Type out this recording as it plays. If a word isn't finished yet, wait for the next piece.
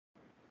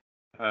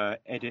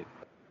edit.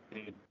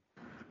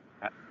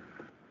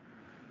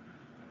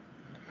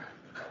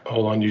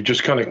 Hold on, you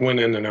just kind of went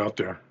in and out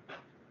there.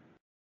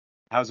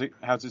 How's it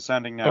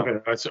sounding now?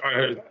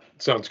 Okay,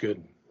 sounds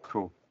good.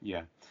 Cool.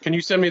 Yeah. Can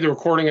you send me the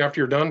recording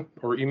after you're done,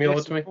 or email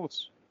it to me? Of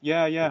course.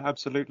 Yeah,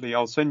 absolutely.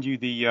 I'll send you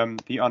the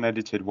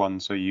unedited one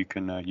so you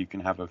can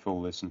have a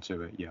full listen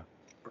to it. Yeah.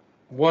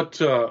 What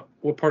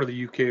part of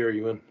the UK are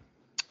you in?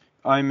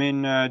 I'm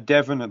in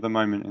Devon at the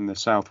moment in the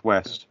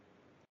southwest.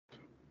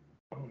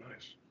 Oh,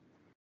 nice.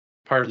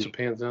 Pirates of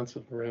Penzance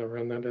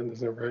around that end,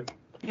 is that right?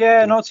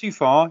 Yeah, not too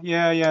far.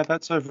 Yeah,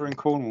 that's over in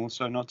Cornwall,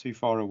 so not too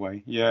far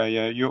away. Yeah.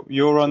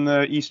 You're on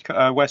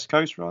the west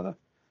coast rather.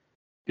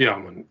 Yeah,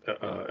 I'm in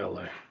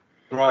LA.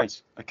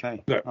 Right.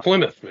 Okay.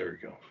 Plymouth. There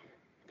you go.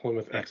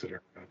 Plymouth,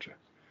 Exeter. Gotcha.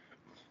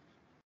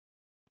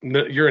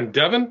 You're in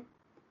Devon?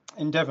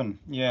 In Devon,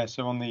 yeah.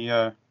 So on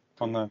the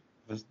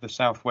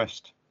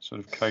southwest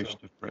sort of coast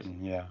of Britain,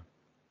 yeah.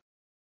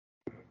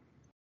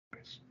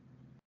 Nice.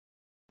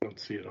 I don't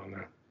see it on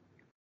there.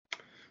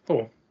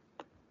 Oh,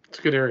 it's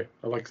a good area.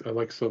 I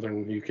like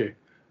southern UK.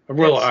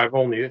 Well, I've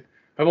only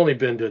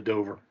been to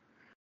Dover,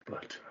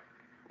 but.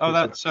 Oh,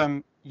 that's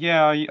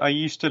yeah. I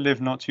used to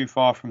live not too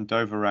far from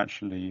Dover,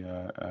 actually,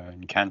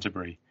 in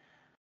Canterbury.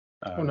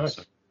 Oh, nice.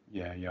 So,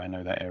 yeah, I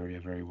know that area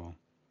very well.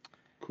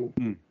 Cool.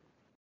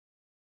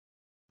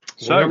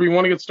 So, whenever you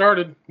want to get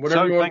started,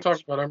 whatever you want to talk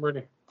about, I'm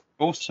ready.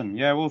 Awesome.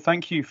 Yeah. Well,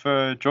 thank you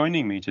for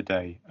joining me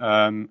today.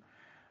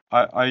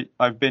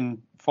 I've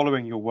been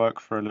following your work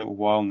for a little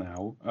while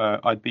now.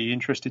 I'd be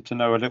interested to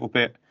know a little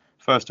bit,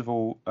 first of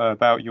all,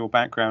 about your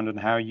background and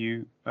how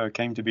you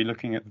came to be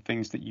looking at the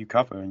things that you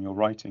cover in your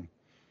writing.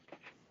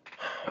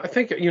 I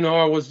think,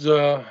 I was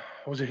a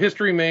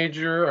history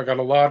major. I got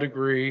a law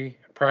degree,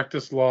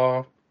 practiced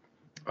law.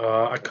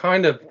 I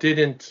kind of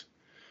didn't,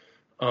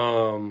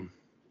 I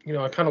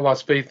kind of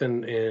lost faith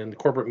in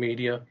corporate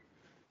media.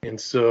 And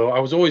so I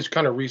was always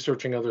kind of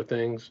researching other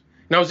things.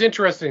 And I was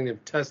interested in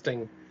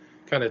testing,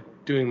 kind of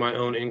doing my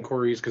own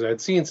inquiries, because I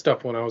had seen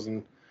stuff when I was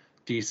in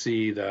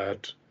D.C.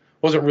 that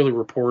wasn't really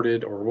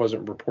reported or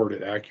wasn't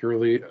reported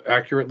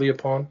accurately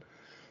upon.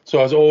 So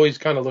I was always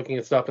kind of looking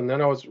at stuff. And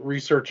then I was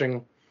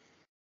researching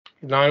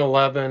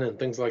 9/11 and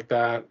things like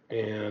that,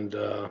 and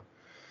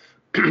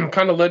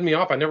kind of led me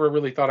off. I never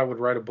really thought I would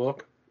write a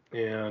book,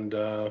 and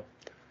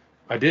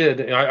I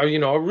did. And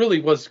I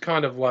really was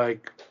kind of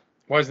like,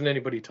 why isn't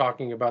anybody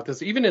talking about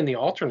this? Even in the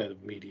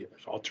alternative media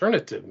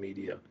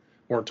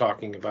weren't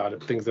talking about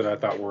it, things that I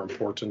thought were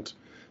important.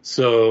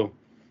 So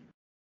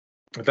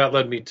that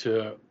led me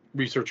to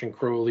researching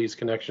Crowley's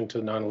connection to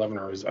 9/11,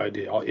 or his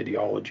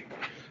ideology,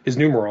 his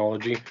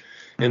numerology.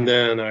 And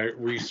then I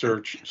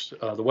researched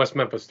the West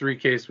Memphis 3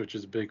 case, which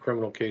is a big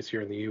criminal case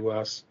here in the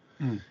U.S.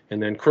 And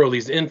then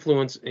Crowley's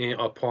influence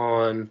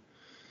upon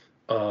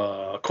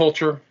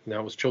culture. And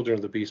that was Children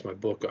of the Beast, my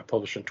book I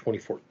published in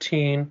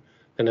 2014.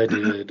 Then I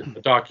did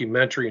a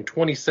documentary in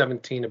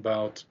 2017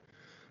 about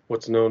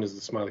what's known as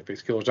the Smiley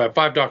Face Killers. I have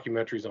 5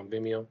 documentaries on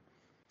Vimeo,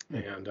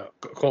 and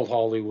Cold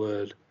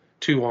Hollywood,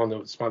 2 on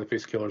the Smiley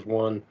Face Killers,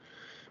 1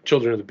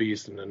 Children of the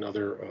Beast, and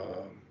another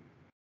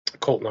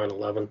Cult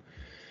 9/11.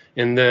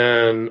 And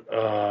then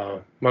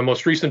my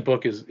most recent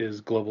book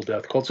is Global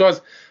Death Cult. So I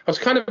was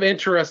kind of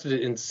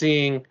interested in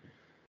seeing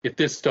if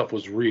this stuff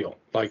was real.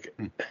 Like,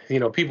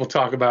 people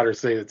talk about or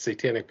say that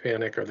satanic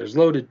panic, or there's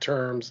loaded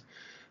terms,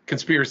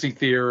 conspiracy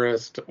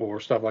theorist, or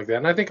stuff like that.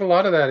 And I think a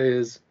lot of that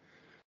is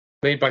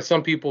made by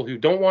some people who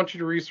don't want you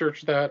to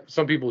research that,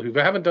 some people who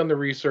haven't done the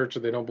research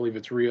and they don't believe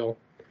it's real.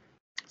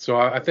 So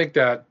I think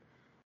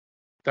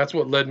that's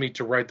what led me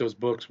to write those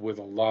books with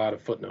a lot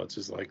of footnotes,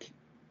 is like,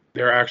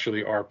 there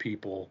actually are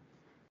people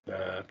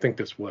that think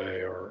this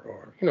way,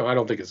 or I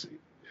don't think it's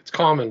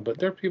common, but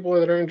there are people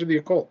that are into the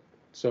occult.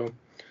 So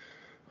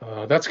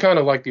that's kind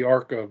of like the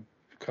arc of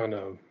kind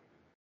of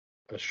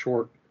a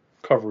short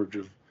coverage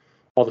of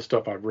all the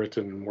stuff I've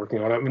written and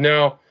working on.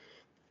 Now,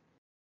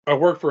 I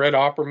worked for Ed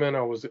Opperman.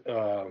 I was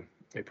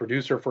a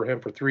producer for him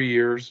for 3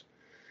 years,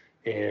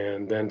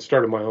 and then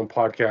started my own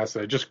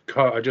podcast. I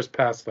just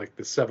passed like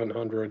the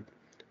 700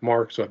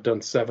 mark, so I've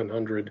done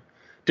 700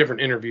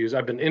 different interviews.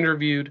 I've been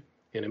interviewed,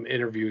 and I'm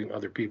interviewing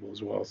other people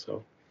as well.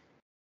 So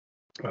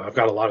I've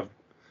got a lot of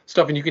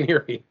stuff, and you can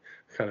hear me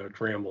kind of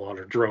ramble on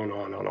or drone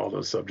on all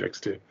those subjects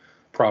too.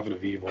 Prophet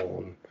of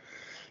Evil and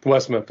the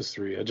West Memphis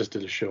 3. I just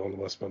did a show on the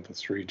West Memphis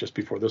 3 just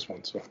before this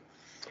one. So.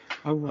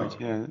 Oh right,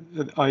 yeah.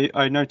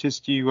 I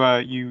noticed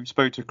you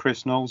spoke to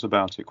Chris Knowles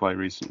about it quite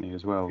recently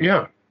as well.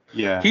 Yeah.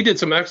 Yeah. He did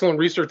some excellent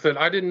research that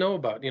I didn't know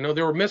about.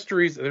 There were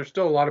mysteries. There's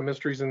still a lot of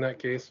mysteries in that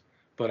case,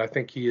 but I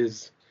think he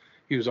was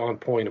on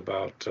point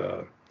about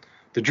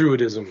the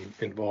Druidism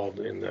involved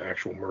in the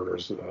actual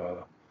murders,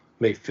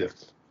 May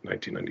 5th,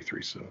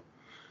 1993. So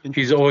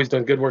he's always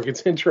done good work.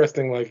 It's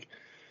interesting. Like,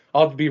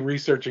 I'll be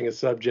researching a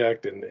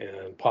subject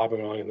and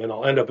popping on, and then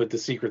I'll end up at the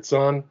Secret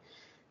Sun,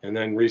 and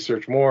then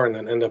research more, and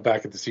then end up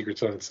back at the Secret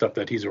Sun and stuff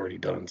that he's already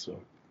done. So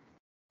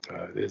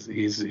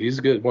he's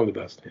good, one of the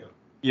best. Yeah.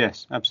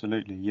 Yes,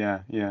 absolutely.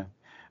 Yeah.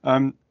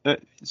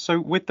 So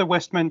with the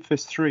West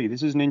Memphis 3,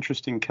 this is an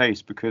interesting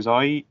case because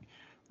I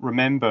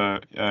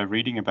remember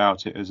reading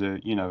about it as a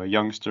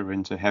youngster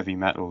into heavy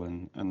metal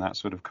and that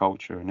sort of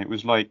culture, and it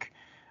was like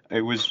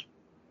it was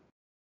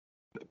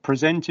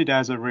presented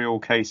as a real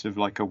case of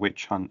like a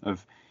witch hunt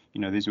of,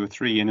 these were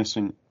three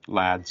innocent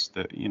lads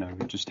that,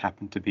 just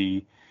happened to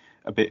be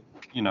a bit,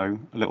 a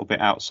little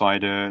bit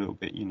outsider, a little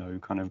bit,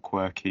 kind of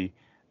quirky,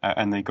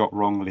 and they got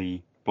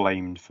wrongly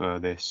blamed for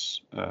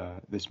this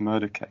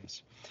murder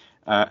case.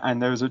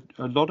 And there was a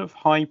lot of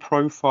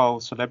high-profile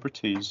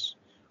celebrities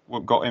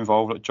got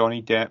involved, like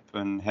Johnny Depp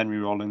and Henry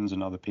Rollins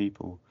and other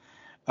people.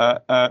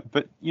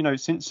 But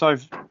since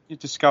I've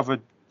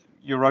discovered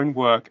your own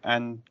work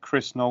and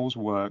Chris Knowles'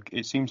 work,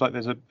 it seems like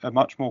there's a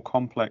much more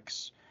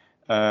complex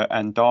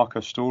and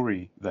darker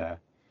story there.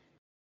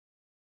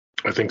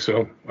 I think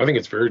so. I think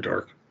it's very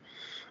dark.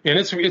 And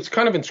it's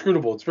kind of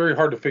inscrutable. It's very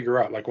hard to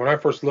figure out. Like when I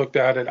first looked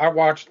at it, I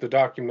watched the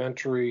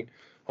documentary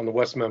on the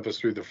West Memphis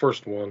 3, the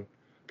first one,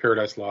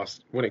 Paradise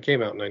Lost, when it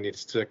came out in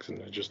 1986,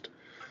 and I just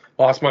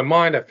lost my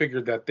mind. I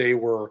figured that they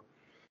were,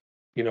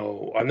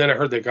 and then I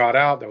heard they got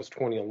out. That was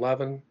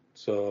 2011.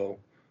 So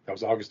that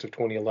was August of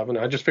 2011.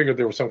 I just figured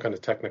there was some kind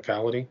of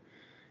technicality.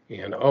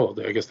 And,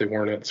 I guess they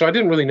weren't it. So I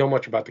didn't really know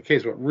much about the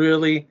case. What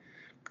really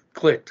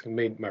clicked and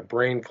made my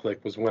brain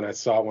click was when I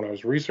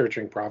was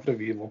researching Prophet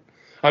of Evil.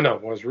 When I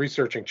was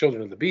researching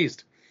Children of the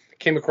Beast, I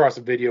came across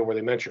a video where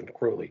they mentioned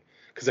Crowley,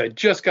 because I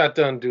just got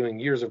done doing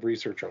years of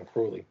research on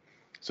Crowley.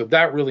 So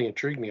that really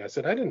intrigued me. I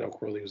said, I didn't know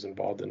Crowley was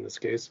involved in this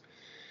case.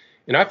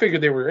 And I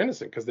figured they were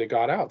innocent because they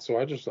got out. So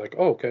I just like,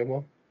 okay,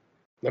 well,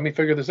 let me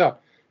figure this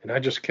out. And I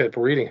just kept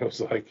reading. It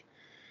was like,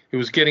 it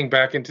was getting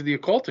back into the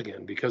occult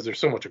again, because there's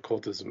so much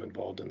occultism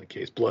involved in the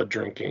case, blood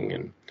drinking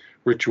and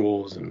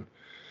rituals and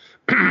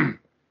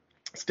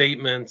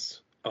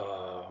statements,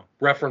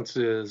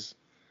 references,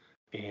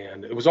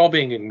 and it was all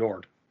being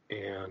ignored,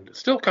 and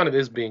still kind of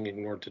is being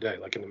ignored today.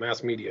 Like in the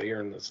mass media here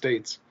in the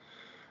States,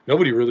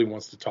 nobody really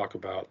wants to talk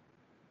about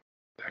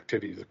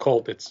activities of the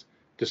cult. It's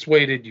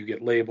dissuaded, you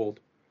get labeled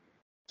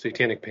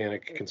satanic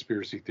panic,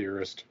 conspiracy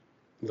theorist,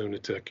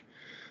 lunatic,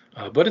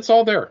 but it's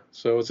all there.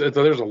 So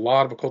there's a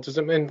lot of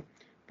occultism, and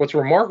what's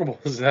remarkable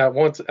is that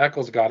once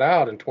Eccles got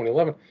out in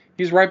 2011,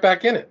 he's right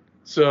back in it.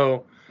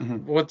 So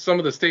what some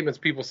of the statements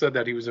people said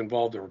that he was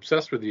involved or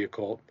obsessed with the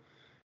occult,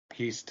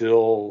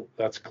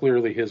 that's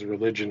clearly his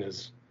religion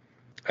is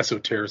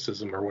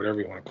esotericism or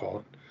whatever you want to call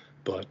it.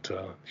 But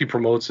he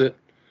promotes it.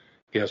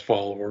 He has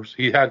followers.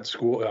 He had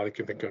school, I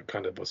can think of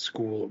kind of a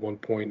school at one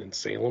point in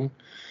Salem,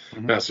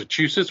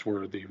 Massachusetts,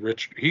 where the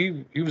rich,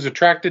 he was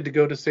attracted to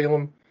go to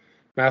Salem,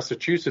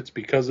 Massachusetts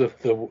because of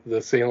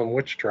the Salem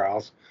witch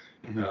trials,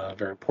 a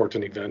very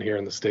important event here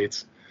in the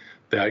States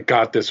that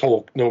got this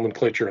whole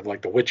nomenclature of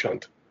like the witch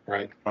hunt,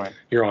 right?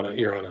 You're on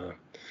a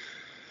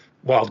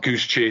wild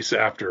goose chase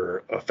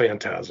after a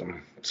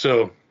phantasm.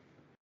 So,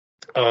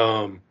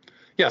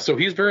 so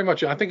he's very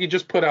much, I think he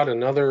just put out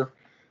another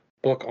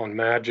book on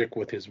magic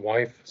with his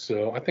wife.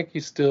 So I think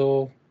he's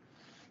still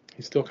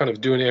kind of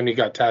doing it, and he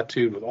got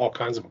tattooed with all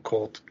kinds of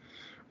occult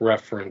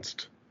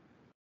referenced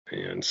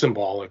and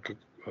symbolic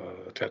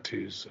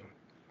tattoos. So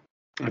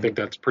I think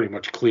that's pretty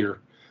much clear.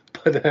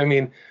 But I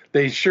mean,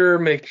 they sure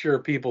make sure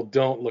people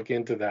don't look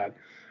into that,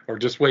 or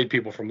dissuade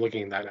people from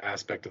looking at that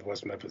aspect of the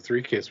West Memphis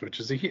 3 case, which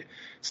is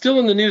still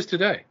in the news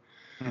today.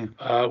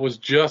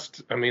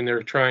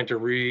 They're trying to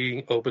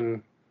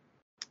reopen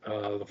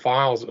the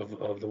files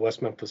of the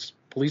West Memphis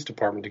Police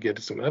Department to get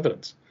some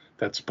evidence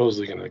that's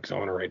supposedly going to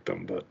exonerate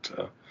them,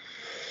 but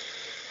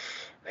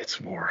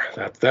it's more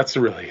that's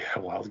really a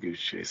wild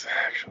goose chase,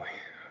 actually.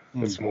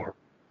 It's more,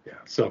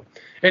 So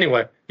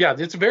anyway,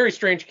 it's a very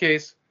strange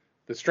case.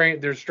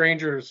 There's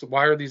strangers.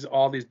 Why are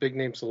all these big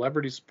name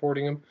celebrities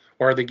supporting him?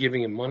 Why are they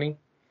giving him money?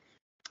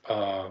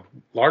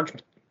 Large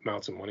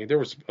amounts of money. There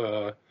was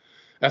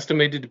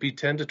estimated to be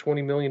 $10 to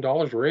 $20 million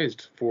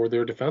raised for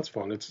their defense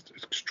fund. It's an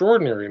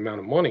extraordinary amount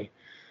of money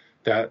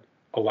that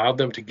allowed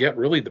them to get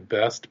really the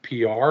best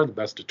PR, the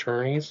best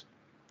attorneys.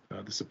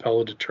 This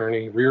appellate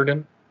attorney,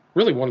 Reardon,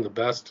 really one of the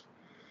best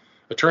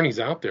attorneys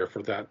out there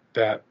for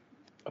that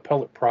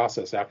appellate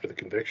process after the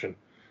conviction.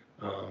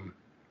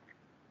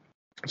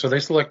 So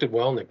they selected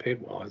well and they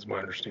paid well, is my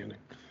understanding.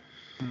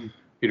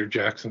 Peter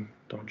Jackson,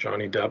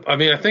 Johnny Depp.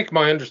 I think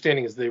my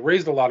understanding is they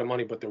raised a lot of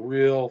money, but the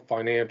real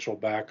financial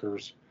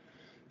backers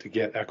to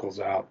get Eccles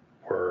out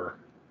were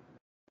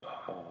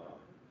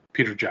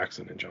Peter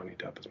Jackson and Johnny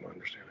Depp, is my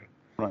understanding.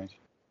 Right.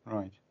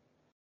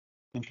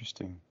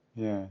 Interesting.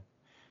 Yeah.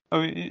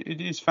 Oh,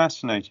 it is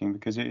fascinating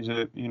because it is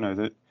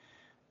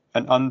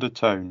an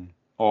undertone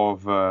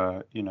of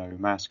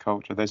mass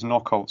culture. There's an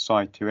occult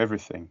side to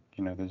everything.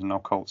 There's an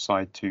occult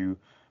side to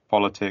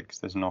politics.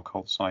 There's an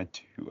occult side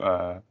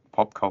to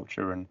pop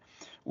culture and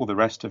all the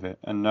rest of it.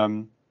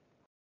 And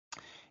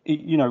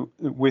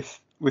with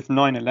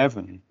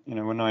 9/11,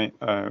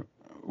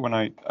 when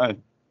I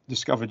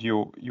discovered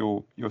your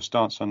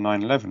stance on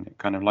 9/11, it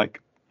kind of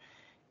like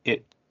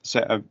it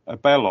set a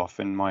bell off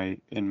in my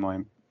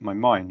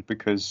mind,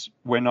 because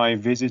when I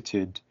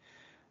visited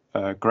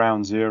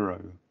Ground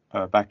Zero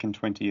back in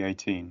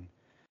 2018,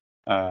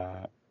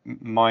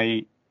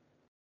 my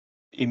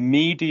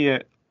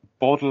immediate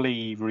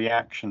bodily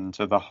reaction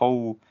to the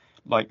whole,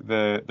 like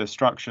the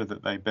structure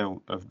that they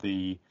built of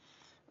the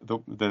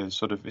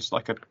sort of, it's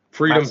like a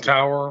Freedom massive,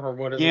 Tower, or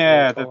what is it they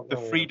yeah, call it? the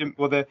Oh, yeah. freedom,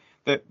 well, the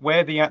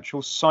where the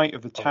actual site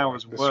of the Oh, right.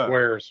 towers The were,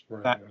 squares,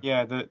 right? that,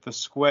 Yeah.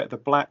 yeah, the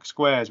black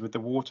squares with the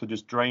water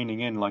just draining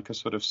in like a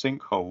sort of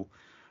sinkhole.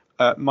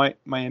 My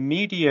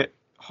immediate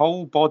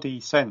whole body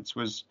sense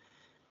was,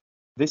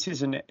 this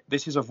is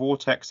a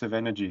vortex of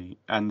energy,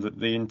 and that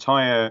the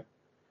entire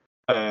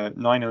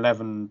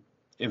 9/11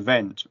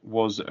 event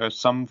was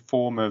some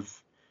form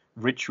of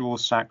ritual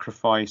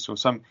sacrifice, or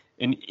some,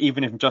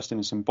 even if just in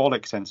a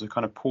symbolic sense, a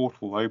kind of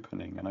portal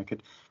opening, and I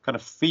could kind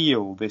of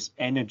feel this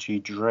energy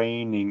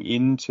draining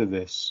into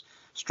this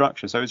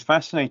structure. So it's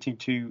fascinating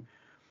to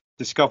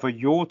discover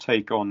your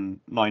take on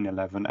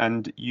 9/11,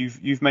 and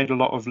you've made a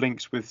lot of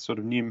links with sort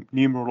of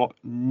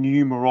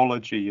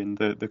numerology and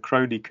the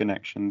Crowley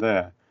connection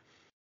there.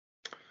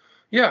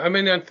 Yeah, I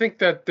mean, I think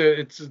that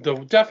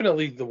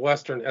definitely the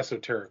Western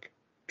esoteric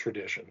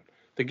tradition.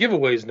 The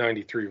giveaway is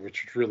 93,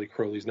 which is really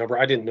Crowley's number.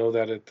 I didn't know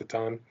that at the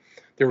time.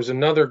 There was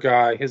another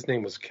guy, his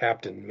name was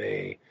Captain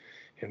May,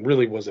 and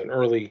really was an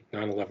early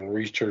 9/11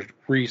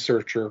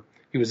 researcher.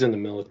 He was in the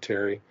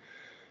military.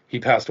 He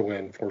passed away,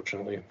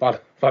 unfortunately. A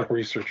lot of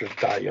researchers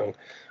die young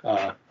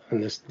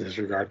in this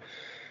regard.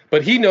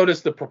 But he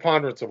noticed the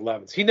preponderance of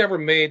 11s. He never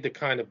made the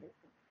kind of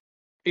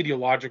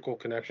ideological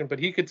connection, but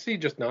he could see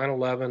just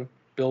 9/11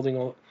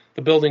 building.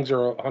 The buildings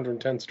are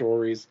 110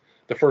 stories.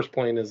 The first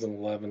plane is an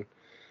 11.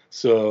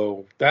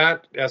 So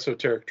that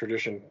esoteric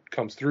tradition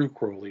comes through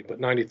Crowley, but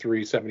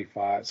 93,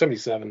 75,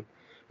 77,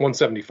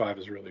 175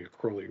 is really a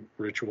Crowley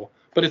ritual.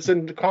 But it's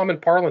in the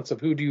common parlance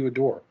of who do you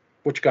adore?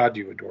 Which God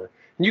do you adore?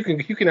 And you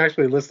can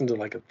actually listen to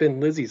like a Thin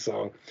Lizzy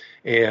song,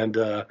 and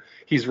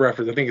he's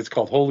referenced, I think it's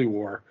called Holy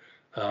War,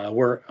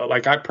 where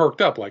like I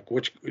perked up, like,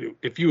 which,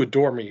 if you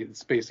adore me,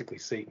 it's basically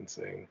Satan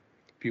saying,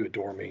 if you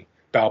adore me,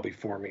 bow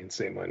before me and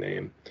say my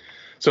name.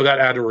 So that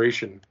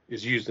adoration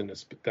is used in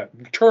this, that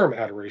term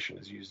adoration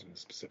is used in a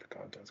specific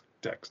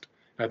context.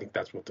 I think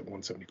that's what the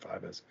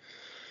 175 is.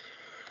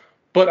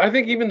 But I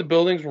think even the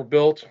buildings were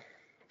built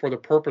for the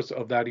purpose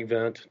of that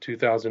event,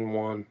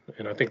 2001,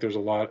 and I think there's a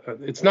lot.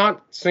 It's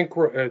not it's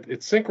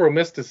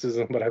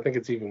synchromysticism, but I think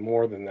it's even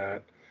more than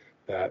that.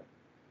 That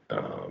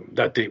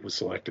that date was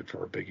selected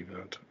for a big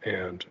event,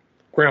 and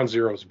Ground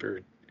Zero is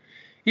very.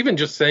 Even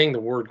just saying the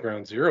word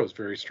Ground Zero is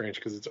very strange,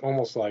 because it's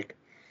almost like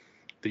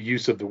the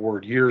use of the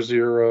word year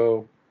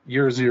zero,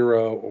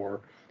 or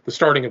the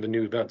starting of a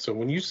new event. So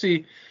when you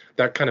see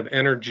that kind of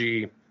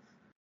energy,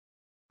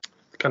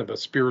 kind of a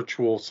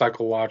spiritual,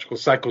 psychological,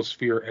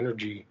 psychosphere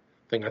energy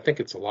thing, I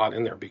think it's a lot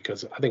in there,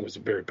 because I think it was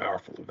a very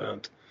powerful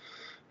event.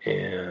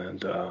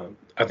 And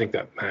I think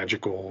that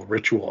magical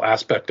ritual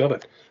aspect of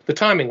it, the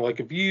timing,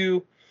 like if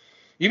you,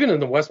 even in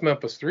the West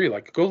Memphis 3,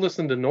 like go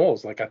listen to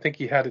Knowles, like I think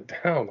he had it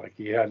down, like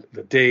he had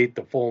the date,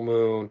 the full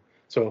moon.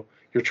 So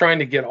you're trying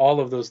to get all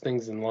of those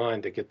things in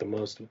line to get the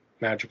most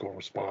magical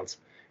response.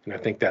 And I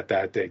think that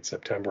date,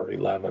 September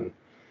 11,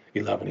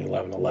 11,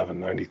 11, 11,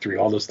 93,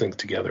 all those things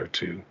together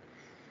to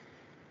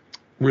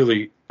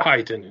really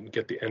heighten and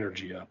get the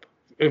energy up.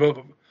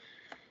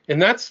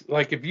 And that's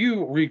like, if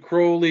you read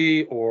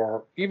Crowley,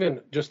 or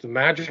even just the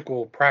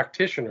magical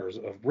practitioners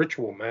of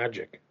ritual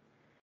magic,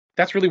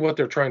 that's really what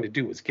they're trying to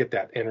do, is get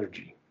that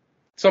energy,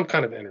 some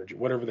kind of energy,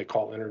 whatever they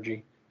call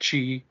energy,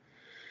 chi,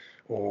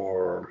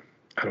 or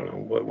I don't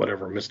know,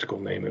 whatever mystical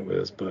name it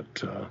is.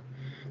 But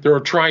they were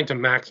trying to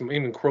maximum.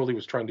 Even Crowley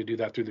was trying to do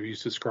that through the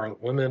use of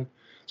scarlet women.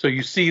 So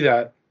you see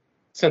that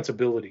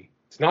sensibility.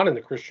 It's not in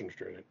the Christian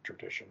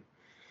tradition.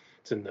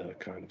 It's in the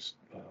kind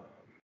of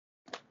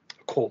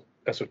occult,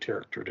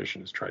 esoteric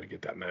tradition, is try to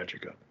get that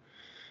magic up,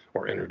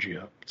 or energy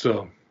up.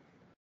 So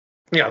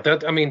yeah,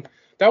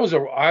 that was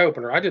an eye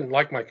opener. I didn't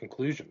like my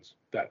conclusions.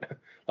 That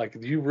like,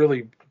 you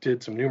really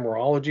did some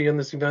numerology in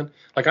this event.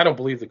 Like, I don't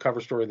believe the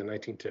cover story of the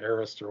 19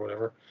 terrorists or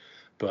whatever,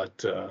 but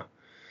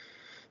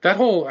the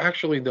whole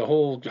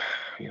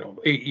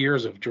 8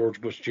 years of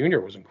George Bush Jr.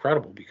 was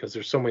incredible, because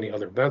there's so many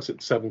other events at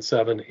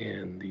 7/7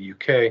 in the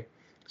UK.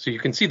 So you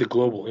can see the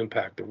global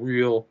impact, the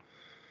real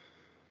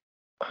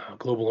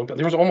global impact.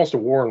 There was almost a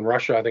war in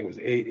Russia. I think it was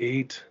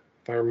 8/8,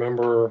 if I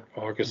remember,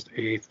 August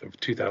 8th of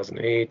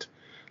 2008.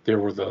 There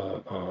were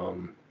the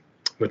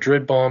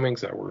Madrid bombings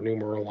that were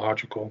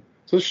numerological.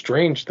 So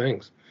strange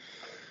things.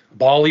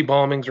 Bali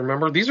bombings,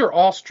 remember? These are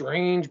all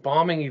strange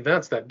bombing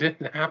events that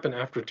didn't happen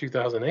after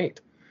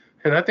 2008.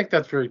 And I think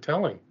that's very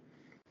telling.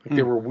 Like,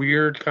 there were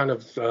weird kind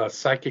of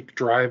psychic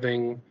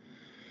driving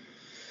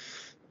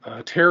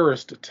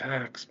terrorist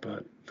attacks,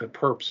 but the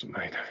perps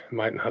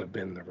might not have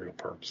been the real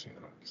perps,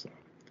 So.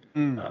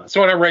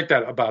 So when I write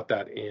about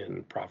that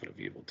in Prophet of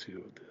Evil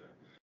too,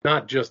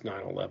 not just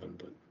 9/11,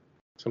 but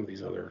some of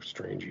these other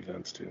strange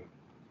events too.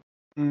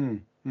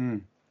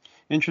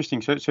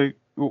 Interesting. So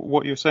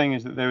what you're saying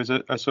is that there was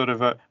a sort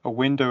of a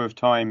window of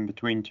time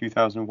between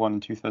 2001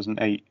 and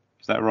 2008.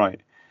 Is that right?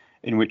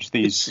 In which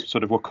these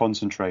sort of were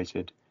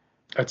concentrated.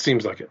 That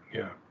seems like it.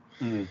 Yeah.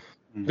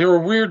 There were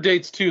weird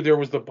dates too. There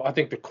was I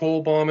think the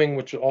Cole bombing,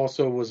 which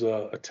also was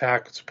a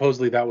attack.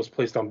 Supposedly that was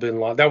placed on Bin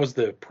Laden. That was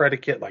the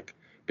predicate. Like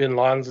Bin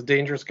Laden's a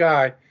dangerous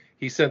guy.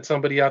 He sent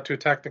somebody out to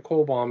attack the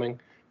Cole bombing,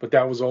 but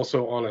that was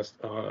also on a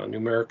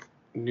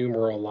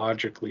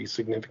numerologically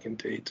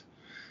significant date.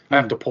 I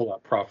have to pull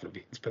out Prophet.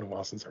 It's been a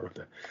while since I wrote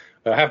that,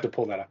 but I have to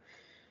pull that out.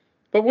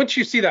 But once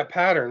you see that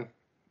pattern,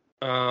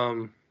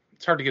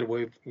 it's hard to get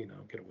away from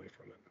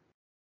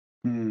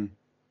it.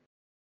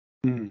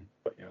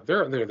 But yeah,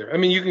 they're there. I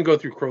mean, you can go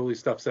through Crowley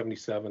stuff,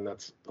 77.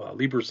 That's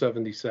Liber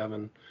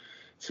 77.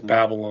 It's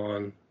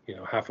Babylon.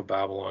 Half of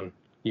Babylon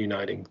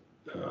uniting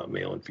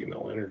male and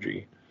female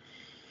energy.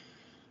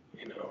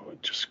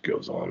 It just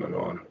goes on and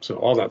on. So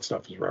all that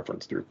stuff is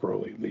referenced through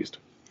Crowley, at least.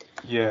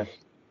 Yeah.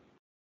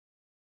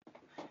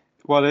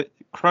 Well,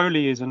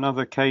 Crowley is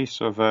another case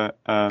of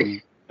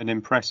an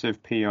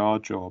impressive PR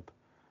job,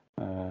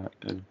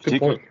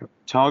 particularly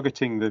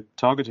targeting the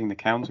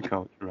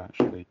counterculture,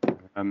 actually.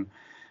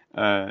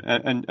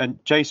 And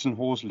Jason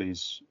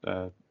Horsley's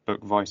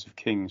book Vice of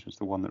Kings was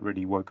the one that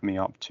really woke me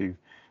up to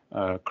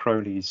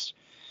Crowley's,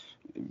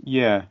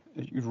 the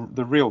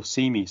real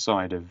seamy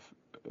side of,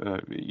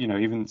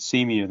 even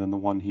seamier than the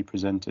one he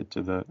presented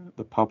to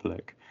the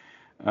public.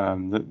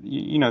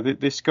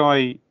 This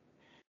guy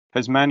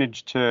has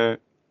managed to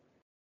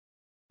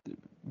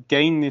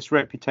gain this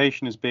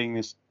reputation as being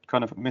this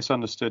kind of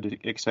misunderstood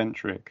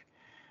eccentric.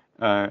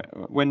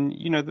 When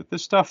the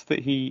stuff that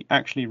he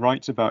actually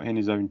writes about in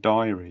his own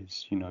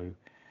diaries,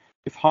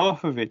 if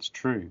half of it's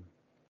true,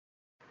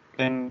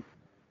 then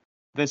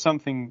there's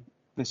something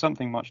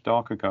much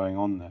darker going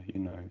on there,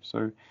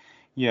 So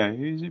yeah,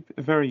 he's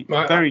a very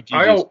devious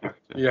character.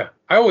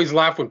 I always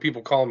laugh when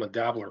people call him a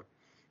dabbler.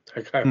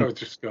 Like I would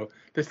just go,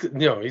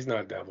 no, he's not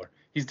a dabbler.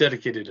 He's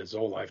dedicated his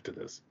whole life to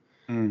this.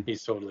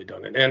 He's totally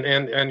done it.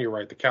 And you're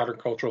right, the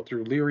countercultural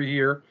through Leary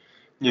here.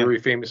 Leary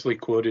famously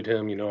quoted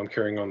him, I'm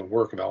carrying on the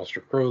work of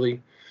Aleister Crowley.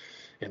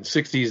 In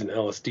 60s and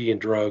LSD and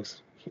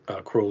drugs,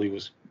 Crowley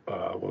was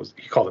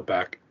he called it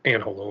back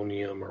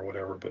anhelonium or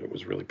whatever, but it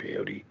was really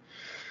peyote.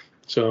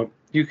 So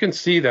you can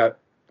see that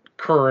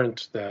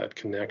that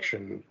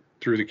connection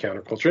through the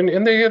counterculture.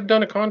 And they have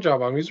done a con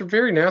job on him. He's a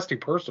very nasty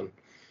person.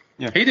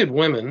 Yeah. Hated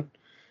women,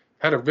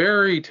 had a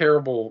very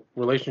terrible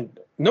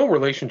no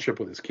relationship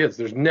with his kids.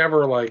 There's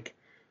never like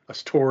a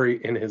story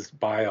in his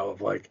bio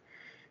of like,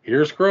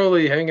 here's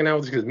Crowley hanging out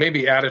with his kids.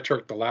 Maybe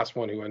Ataturk, the last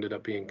one who ended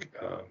up being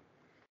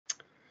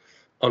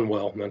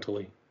unwell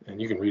mentally.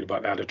 And you can read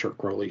about Ataturk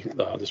Crowley.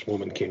 This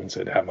woman came and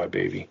said, have my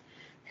baby.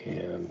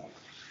 And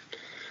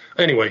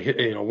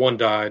anyway, one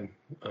died,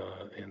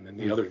 and then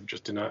the other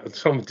just denied.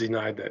 Some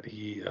denied that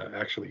he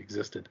actually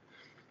existed.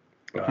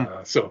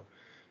 So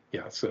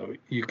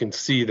you can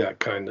see that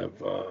kind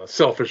of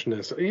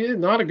selfishness.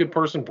 Not a good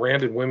person.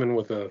 Branded women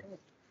with a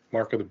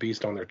mark of the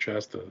beast on their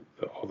chest.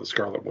 All the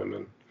Scarlet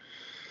Women.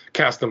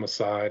 Cast them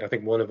aside. I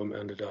think one of them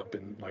ended up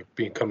in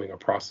becoming a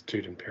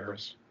prostitute in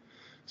Paris.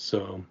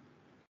 So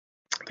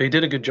they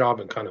did a good job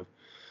in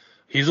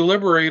he's a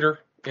liberator.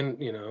 And,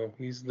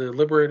 he's the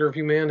liberator of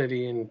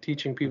humanity and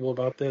teaching people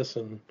about this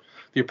and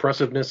the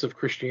oppressiveness of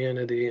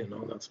Christianity and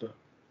all that stuff.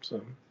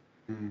 So,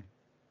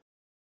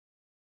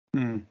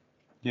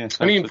 yes,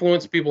 and he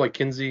influenced people like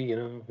Kinsey,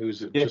 who's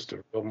just a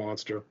real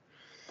monster,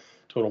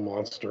 total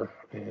monster.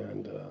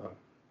 And,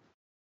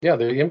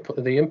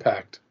 the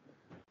impact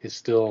is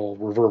still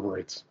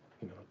reverberates,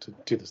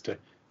 to this day,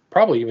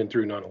 probably even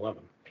through 9/11,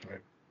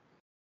 right?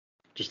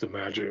 Just the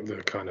magic,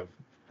 the kind of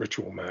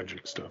ritual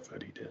magic stuff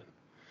that he did.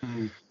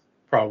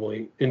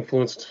 Probably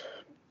influenced.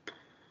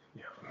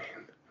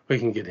 We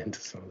can get into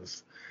some of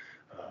this.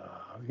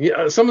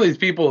 Some of these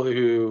people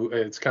who,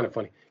 it's kind of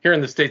funny. Here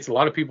in the States, a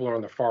lot of people are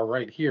on the far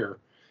right here.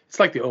 It's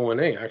like the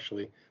ONA,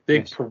 actually.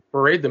 They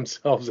parade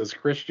themselves as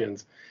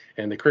Christians,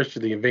 and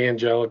the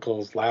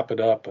evangelicals lap it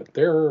up, but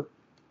they're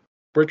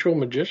ritual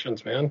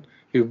magicians, man,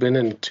 who've been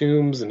in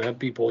tombs and had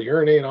people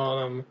urinate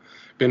on them,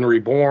 been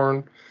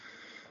reborn.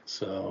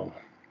 So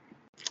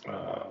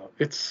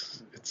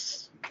it's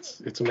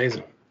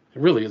amazing. It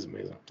really is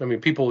amazing. I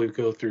mean, people who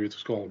go through the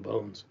Skull and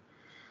Bones,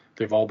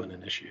 they've all been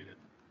initiated.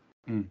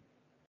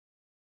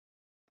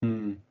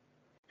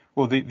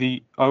 Well,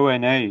 the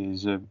ONA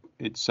is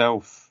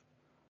itself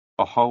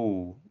a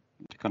whole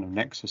kind of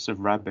nexus of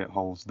rabbit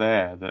holes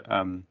there. That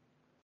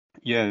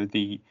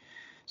the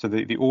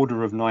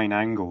Order of Nine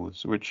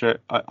Angles, which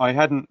I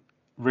hadn't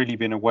really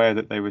been aware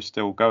that they were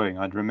still going.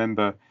 I'd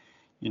remember,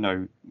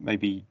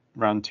 maybe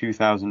around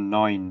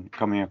 2009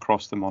 coming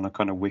across them on a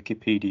kind of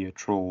Wikipedia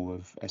trawl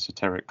of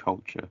esoteric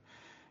culture,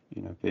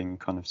 being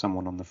kind of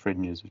someone on the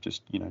fringes of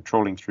just,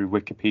 trawling through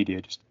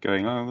Wikipedia, just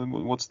going, oh,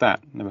 what's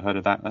that? Never heard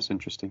of that. That's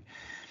interesting.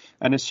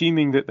 And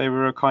assuming that they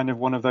were a kind of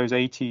one of those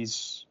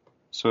 80s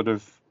sort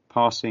of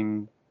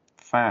passing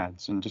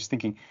fads, and just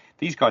thinking,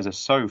 these guys are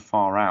so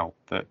far out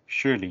that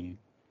surely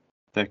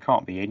there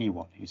can't be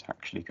anyone who's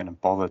actually going to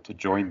bother to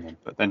join them.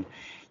 But then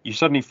you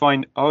suddenly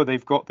find,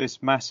 they've got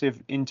this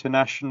massive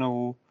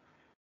international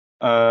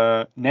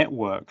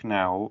network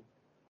now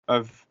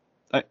of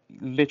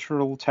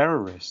literal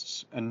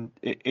terrorists, and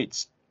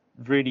it's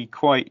really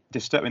quite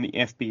disturbing. The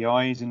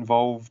FBI is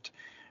involved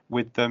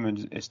with them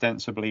and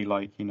ostensibly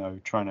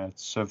trying to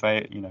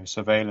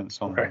surveillance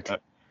on them, Right.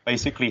 but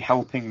basically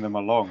helping them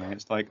along. And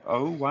it's like,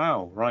 oh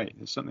wow, right,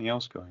 there's something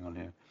else going on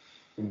here.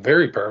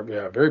 Very powerful.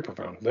 Yeah, very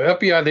profound. The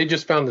FBI, they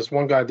just found this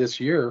one guy this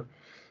year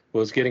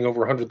was getting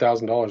over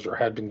 $100,000 or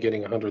had been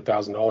getting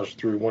 $100,000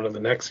 through one of the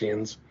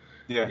Nexians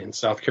Yeah. in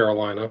South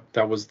Carolina.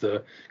 That was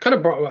the kind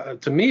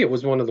of, to me, it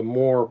was one of the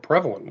more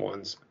prevalent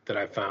ones that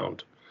I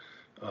found.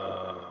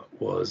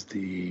 Was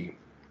the,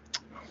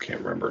 I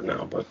can't remember it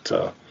now,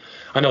 but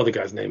I know the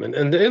guy's name.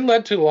 And it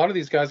led to a lot of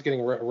these guys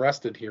getting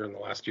arrested here in the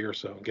last year or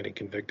so, getting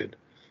convicted.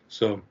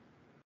 So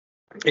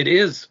it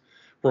is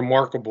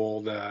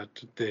remarkable that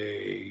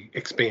they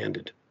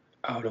expanded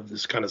out of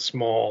this kind of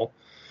small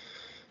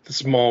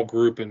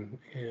group in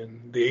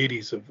the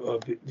 80s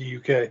of the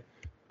UK.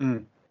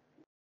 Mm.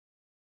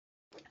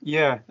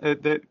 Yeah,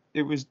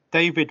 it was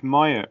David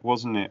Myatt,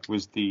 wasn't it?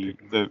 Was the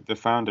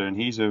founder, and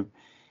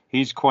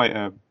he's quite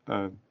a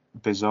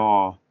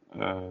bizarre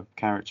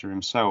character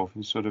himself.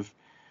 He sort of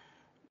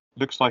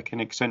looks like an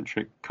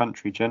eccentric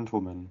country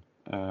gentleman,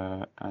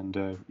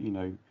 and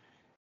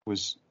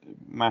was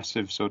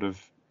massive sort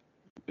of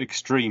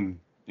extreme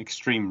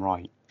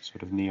right,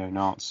 sort of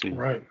neo-Nazi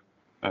Right.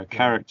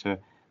 character.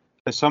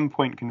 At some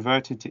point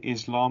converted to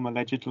Islam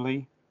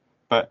allegedly,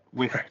 but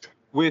with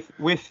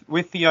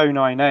the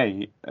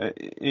O9A,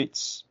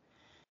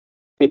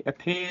 it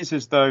appears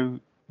as though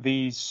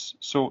these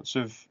sorts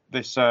of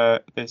this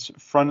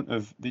front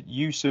of the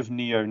use of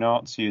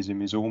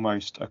neo-Nazism is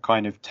almost a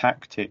kind of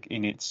tactic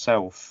in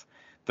itself,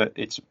 that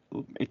it's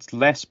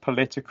less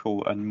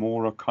political and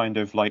more a kind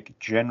of like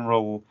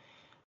general,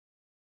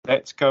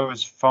 let's go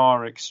as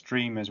far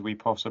extreme as we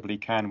possibly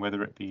can,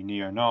 whether it be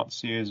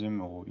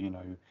neo-Nazism or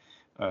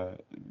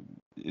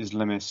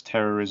Islamist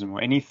terrorism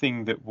or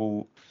anything that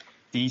will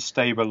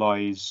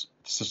destabilize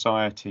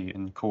society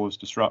and cause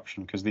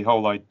disruption, because the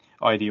whole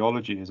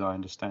ideology, as I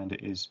understand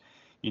it, is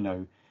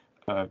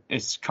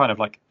it's kind of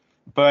like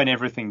burn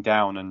everything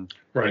down and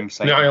bring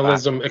Satan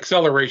nihilism back.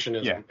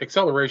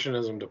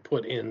 accelerationism to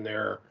put in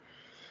their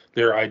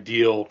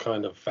ideal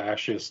kind of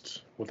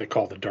fascist, what they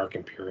call the Dark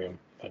Imperium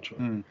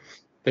eventually.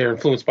 They're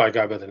influenced by a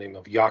guy by the name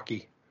of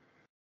Yaki,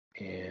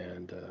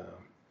 and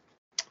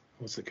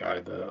what's the guy,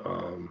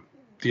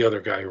 the other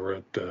guy who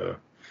wrote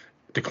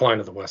Decline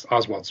of the West,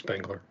 Oswald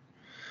Spengler.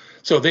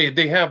 So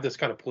they have this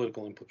kind of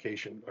political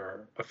implication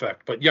or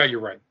effect. But yeah,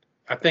 you're right.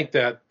 I think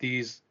that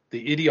the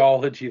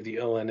ideology of the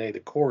LNA, the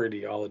core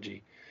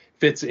ideology,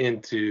 fits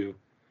into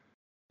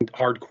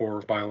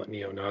hardcore violent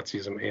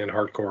neo-Nazism and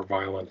hardcore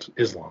violent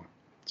Islam.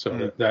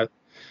 So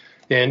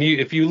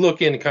if you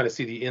look in and kind of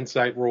see the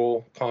insight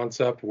role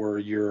concept, where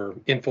you're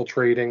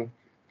infiltrating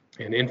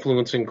and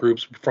influencing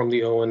groups from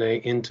the ONA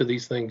into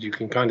these things, you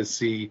can kind of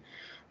see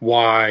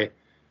why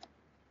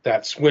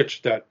that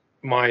switch that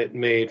Myatt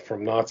made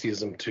from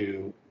Nazism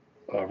to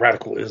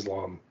radical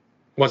Islam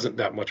wasn't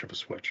that much of a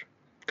switch,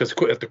 because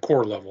at the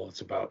core level,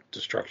 it's about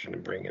destruction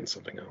and bringing in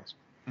something else.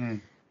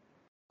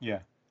 Yeah,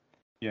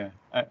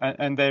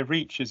 and their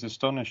reach is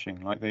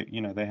astonishing. Like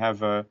they have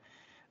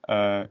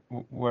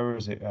where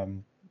is it?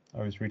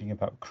 I was reading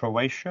about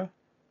Croatia,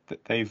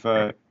 that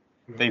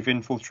they've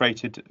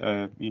infiltrated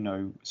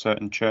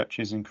certain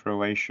churches in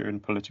Croatia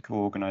and political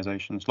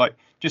organizations, like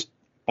just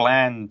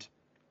bland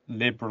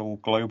liberal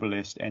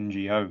globalist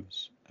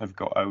NGOs have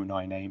got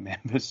O9A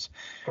members.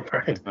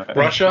 Right.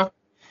 Russia.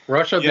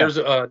 Yeah. There's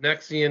a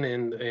Nexian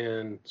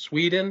in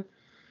Sweden.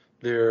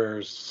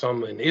 There's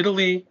some in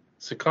Italy,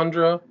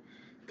 Secundra.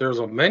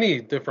 There's many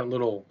different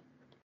little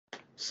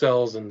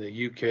cells in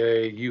the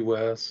UK,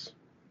 US,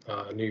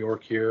 New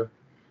York here.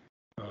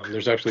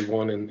 There's actually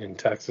one in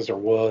Texas, or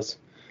was.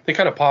 They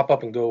kind of pop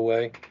up and go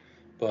away,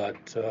 but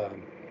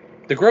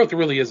the growth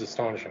really is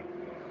astonishing.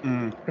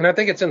 And I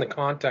think it's in the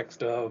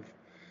context of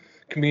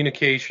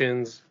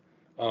communications,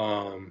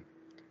 kind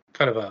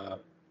of a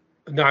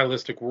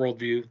nihilistic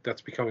worldview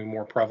that's becoming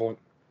more prevalent.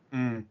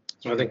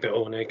 So I think the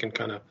ONA can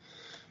kind of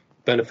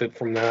benefit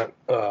from that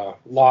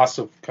loss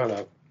of kind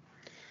of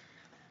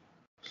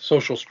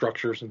social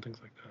structures and things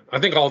like that. I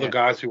think all the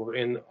guys who were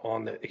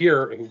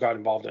who got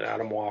involved in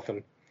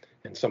Atomwaffen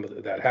and some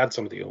of that had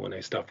some of the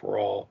ONA stuff were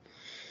all,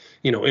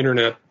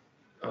 internet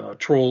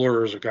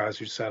trollers or guys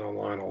who sat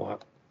online a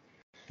lot.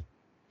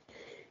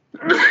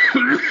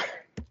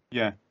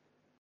 Yeah.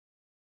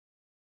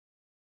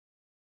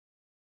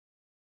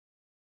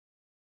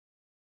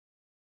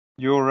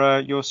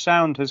 Your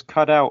sound has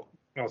cut out.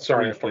 Oh,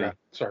 sorry, briefly. I forgot.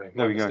 Sorry,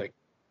 there we mistake.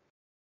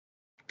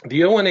 Go.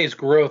 The ONA's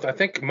growth, I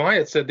think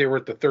Myatt said they were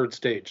at the third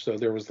stage. So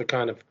there was the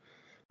kind of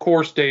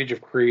core stage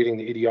of creating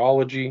the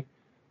ideology,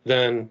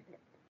 then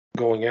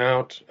going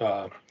out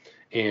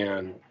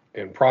and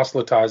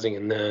proselytizing,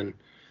 and then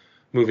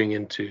moving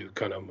into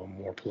kind of a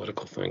more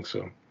political thing.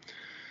 So,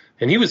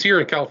 and he was here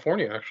in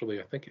California, actually.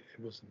 I think it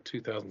was in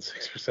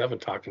 2006 or 2007,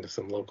 talking to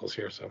some locals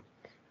here. So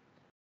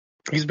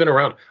he's been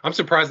around. I'm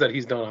surprised that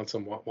he's done on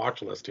some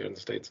watch list here in the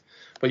States.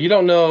 But you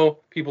don't know.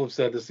 People have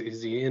said this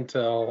is the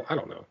intel. I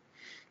don't know.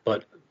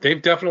 But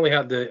they've definitely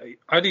had the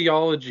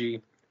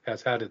ideology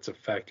has had its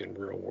effect in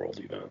real world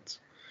events.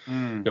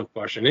 Mm. No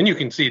question. And you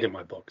can see it in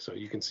my book. So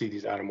you can see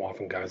these Adam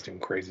Waffen guys doing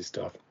crazy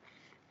stuff.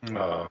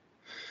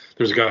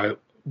 There's a guy,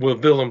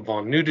 Willem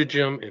von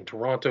Nudegem in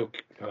Toronto,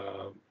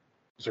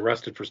 was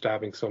arrested for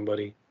stabbing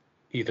somebody.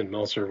 Ethan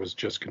Meltzer was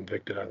just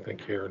convicted, I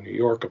think, here in New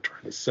York of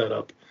trying to set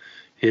up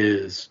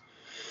his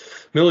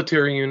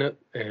military unit.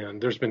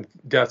 And there's been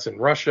deaths in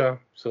Russia.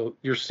 So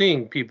you're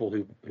seeing people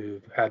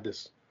who've had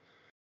this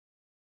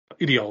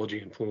ideology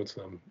influence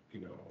them,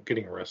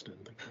 getting arrested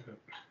and things like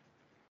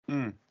that.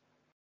 Mm.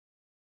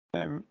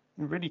 It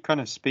really kind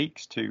of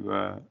speaks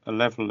to a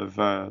level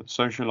of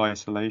social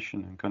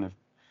isolation and kind of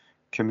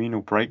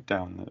communal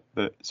breakdown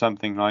that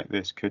something like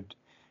this could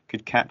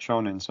catch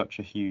on in such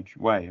a huge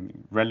way. I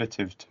mean,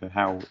 relative to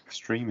how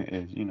extreme it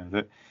is,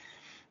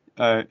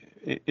 that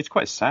it's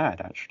quite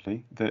sad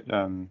actually that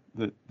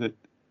that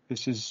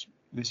this is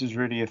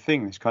really a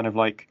thing. This kind of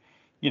like,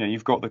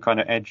 you've got the kind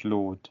of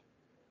edgelord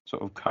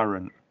sort of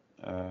current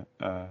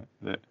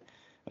that,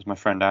 as my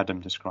friend Adam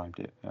described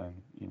it,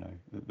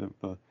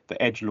 the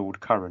edgelord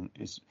current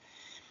is,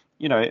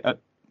 at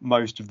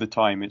most of the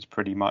time it's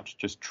pretty much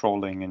just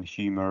trolling and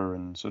humor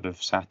and sort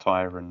of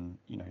satire and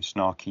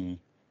snarky,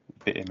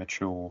 bit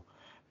immature.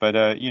 But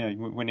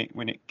when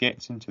it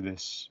gets into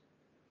this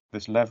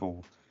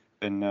level,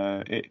 then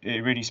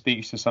it really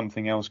speaks to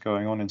something else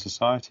going on in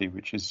society,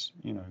 which is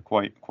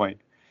quite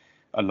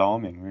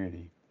alarming,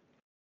 really.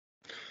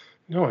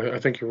 No, I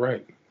think you're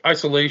right.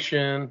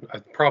 Isolation,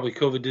 probably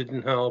COVID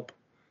didn't help.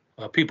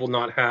 People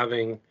not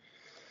having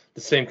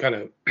the same kind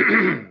of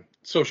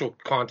social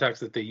contacts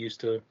that they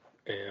used to,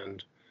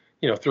 and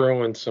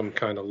throw in some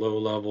kind of low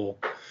level.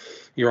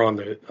 You're on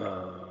the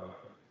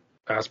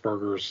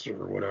Asperger's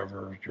or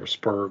whatever, your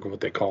Spurg,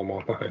 what they call them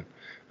online,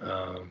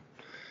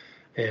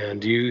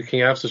 and you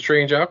can have some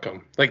strange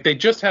outcome. Like they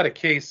just had a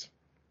case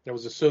that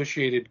was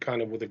associated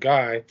kind of with a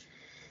guy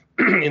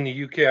in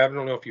the UK. I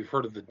don't know if you've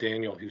heard of the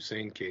Daniel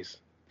Hussein case.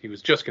 He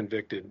was just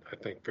convicted, I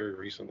think, very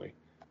recently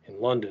in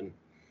London.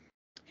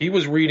 He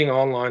was reading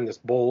online this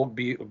bold,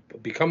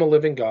 Become a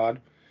Living God,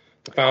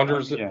 the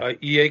founders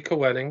E.A.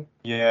 Koetting.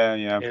 Yeah.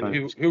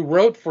 And who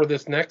wrote for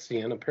this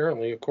Nexian,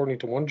 apparently, according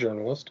to one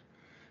journalist.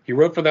 He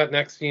wrote for that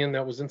Nexian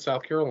that was in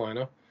South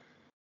Carolina.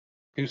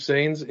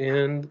 Hussein's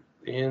in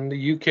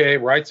the UK,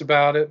 writes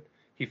about it.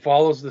 He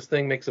follows this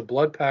thing, makes a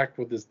blood pact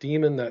with this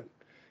demon that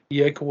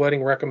E.A.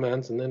 Koetting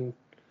recommends, and then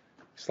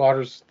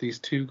slaughters these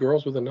two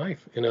girls with a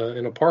knife in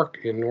a park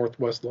in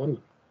northwest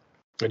London.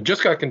 And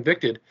just got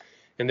convicted.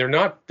 And they're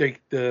not,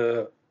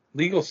 the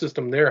legal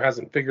system there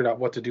hasn't figured out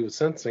what to do with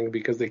sentencing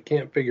because they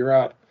can't figure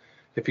out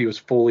if he was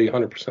fully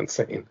 100%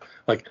 sane.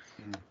 Like,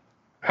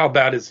 how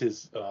bad is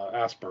his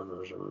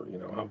Asperger's,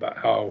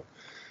 or,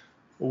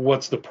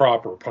 what's the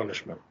proper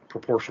punishment,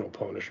 proportional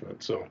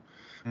punishment. So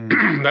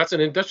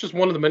that's just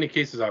one of the many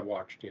cases I've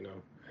watched, and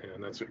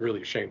that's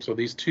really a shame. So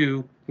these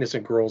two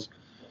innocent girls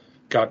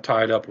got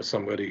tied up with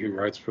somebody who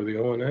writes for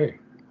the ONA,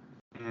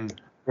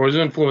 or was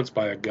influenced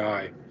by a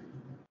guy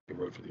who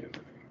wrote for the ONA.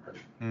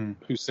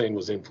 Hussein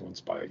was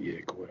influenced by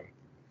E.A. Koetting.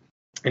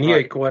 And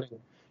E.A. Koetting,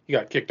 he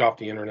got kicked off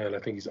the internet. I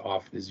think he's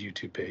off. His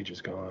YouTube page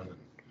is gone. And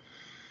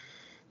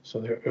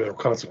so there are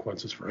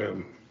consequences for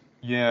him.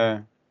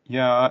 Yeah.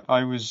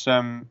 I was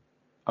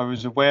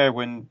aware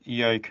when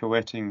E.A.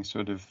 Koetting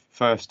sort of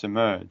first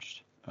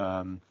emerged.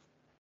 I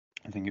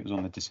think it was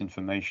on the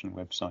disinformation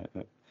website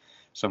that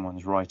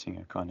someone's writing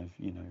a kind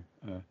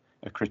of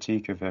a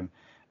critique of him,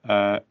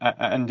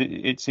 and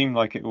it seemed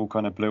like it all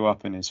kind of blew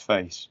up in his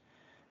face.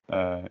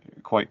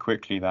 Quite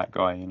quickly, that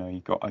guy,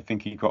 I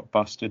think he got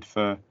busted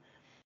for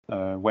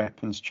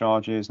weapons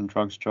charges and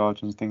drugs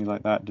charges and things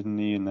like that, didn't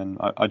he? And then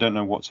I don't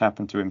know what's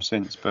happened to him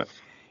since, but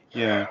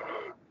yeah.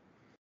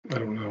 I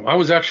don't know. I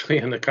was actually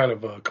in a kind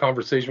of a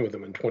conversation with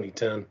him in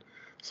 2010.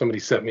 Somebody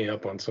set me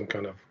up on some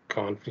kind of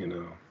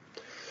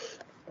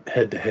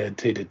head-to-head,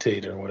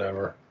 tate-to-tate or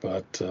whatever.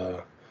 But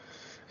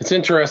it's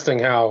interesting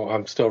how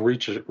I'm still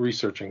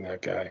researching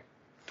that guy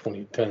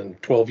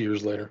 12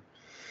 years later.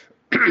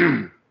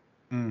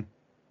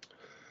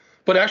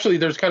 But actually,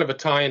 there's kind of a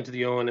tie into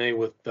the ONA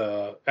with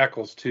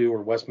Eccles 2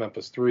 or West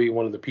Memphis 3.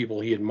 One of the people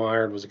he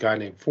admired was a guy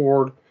named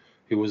Ford,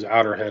 who was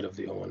outer head of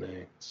the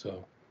ONA.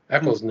 So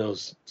Eccles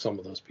knows some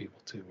of those people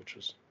too,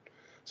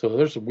 so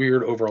there's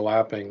weird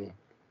overlapping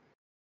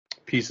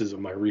pieces of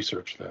my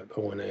research that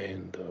ONA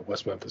and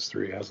West Memphis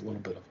 3 has a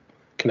little bit of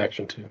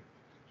connection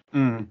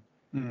to.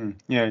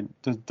 Yeah,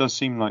 it does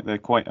seem like they're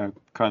quite a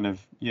kind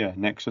of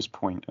nexus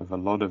point of a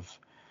lot of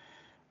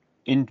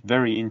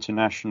very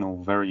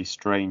international, very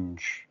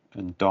strange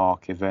and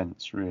dark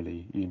events,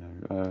 really.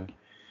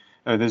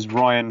 There's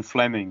Ryan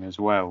Fleming as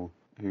well,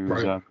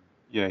 who's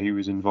he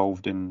was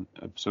involved in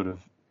a sort of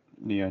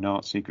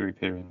neo-Nazi group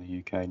here in the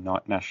UK,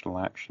 National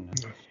Action.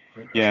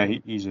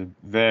 And, he's a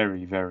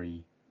very,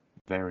 very,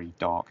 very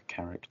dark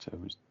character.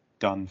 Was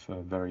done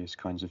for various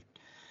kinds of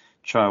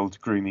child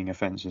grooming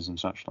offences and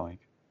such like.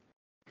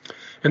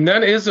 And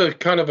that is a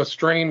kind of a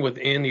strain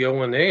within the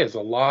ONA. Is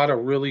a lot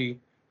of really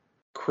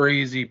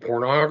crazy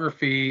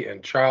pornography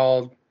and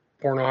child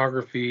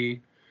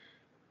pornography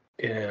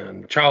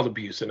and child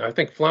abuse. And I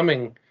think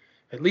Fleming,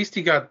 at least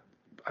I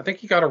think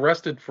he got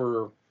arrested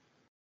for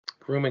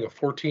grooming a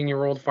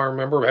 14-year-old, if I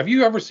remember. Have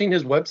you ever seen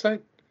his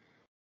website?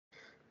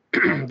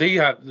 He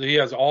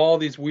has all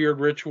these weird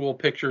ritual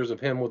pictures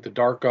of him with the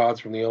dark gods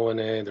from the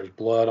ONA. There's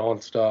blood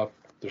on stuff.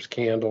 There's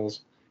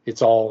candles.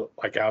 It's all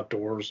like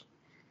outdoors.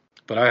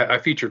 But I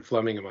featured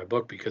Fleming in my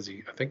book because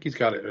I think he's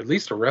got at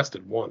least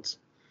arrested once.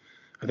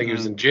 I think he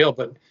was in jail,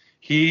 but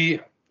he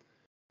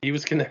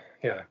was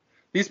yeah.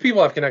 These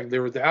people have connected.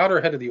 There was the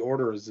outer head of the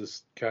order is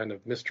this kind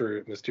of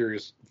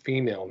mysterious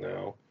female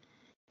now.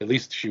 At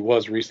least she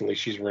was recently.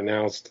 She's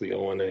renounced the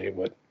ONA,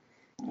 but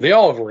they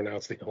all have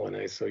renounced the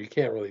ONA, so you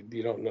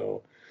don't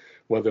know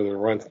whether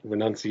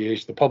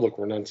the public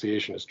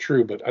renunciation is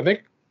true. But I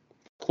think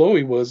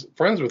Chloe was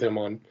friends with him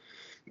on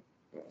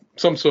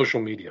some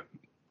social media.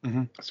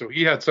 Mm-hmm. So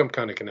he had some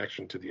kind of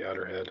connection to the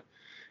outer head.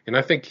 And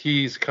I think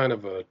seems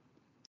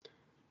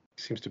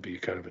to be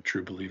kind of a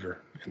true believer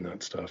in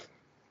that stuff.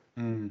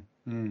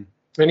 Mm-hmm.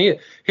 And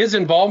his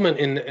involvement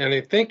and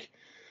I think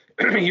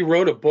he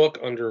wrote a book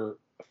under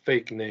a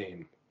fake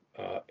name,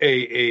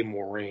 A.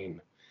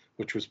 Moraine,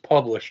 which was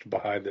published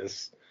by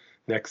this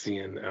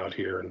Nexian out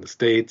here in the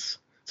States.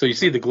 So you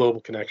see the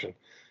global connection.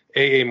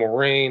 A.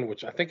 Moraine,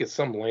 which I think is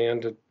some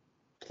land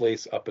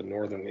place up in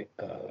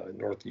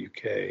North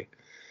UK.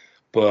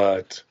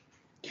 But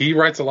he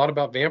writes a lot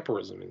about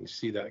vampirism, and you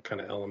see that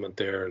kind of element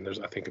there. And there's,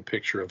 I think, a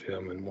picture of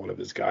him in one of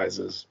his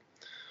guises.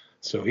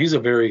 So he's a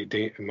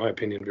in my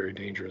opinion, very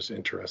dangerous,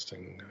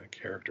 interesting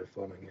character,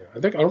 Fleming. Yeah. I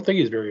don't think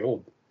he's very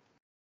old.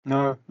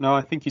 No,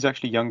 I think he's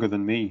actually younger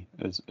than me,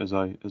 as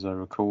I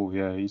recall.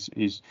 Yeah,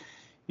 he's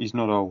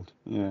not old.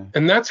 Yeah,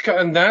 and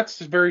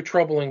that's a very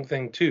troubling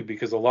thing too,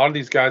 because a lot of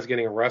these guys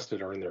getting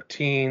arrested are in their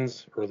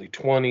teens, early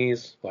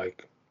 20s.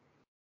 Like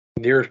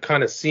they're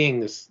kind of seeing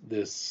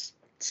this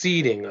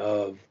seeding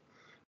of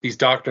these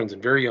doctrines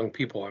in very young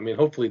people. I mean,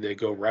 hopefully they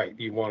go right.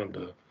 You want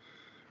them to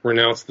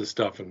renounce this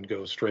stuff and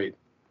go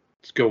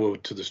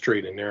to the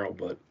straight and narrow,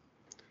 but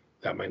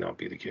that might not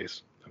be the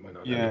case. That might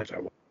not end up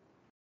that way.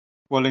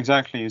 Well,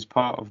 exactly. As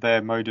part of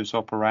their modus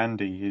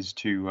operandi is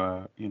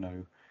to,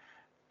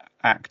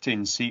 act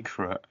in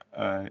secret.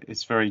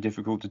 It's very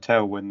difficult to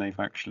tell when they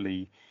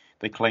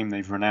claim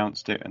they've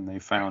renounced it and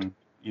they've found,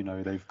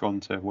 they've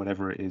gone to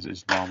whatever it is,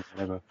 Islam,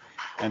 whatever.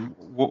 And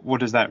what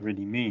does that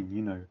really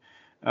mean?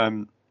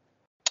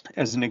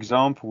 As an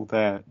example,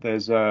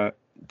 there's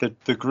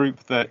the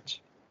group that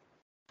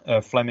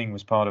Fleming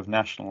was part of,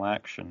 National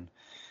Action.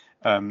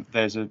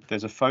 There's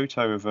a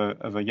photo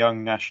of a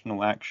young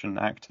National Action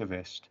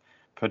activist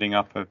putting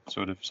up a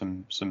sort of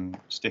some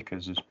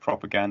stickers as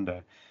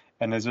propaganda,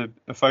 and there's a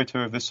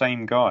photo of the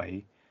same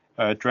guy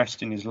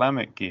dressed in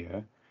Islamic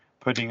gear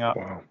putting up,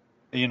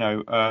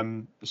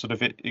 sort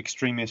of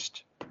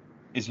extremist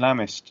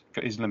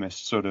Islamist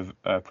sort of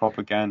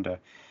propaganda,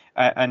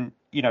 and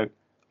I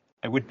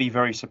would be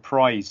very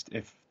surprised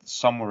if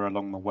somewhere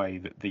along the way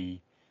that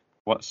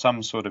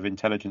some sort of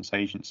intelligence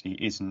agency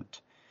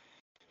isn't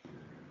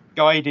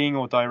guiding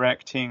or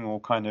directing or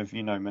kind of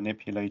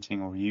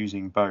manipulating or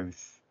using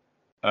both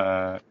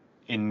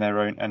in their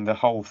own, and the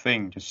whole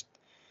thing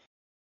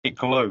it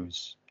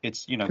glows.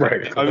 It's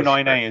right, the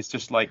O9A is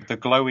just like the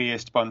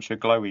glowiest bunch of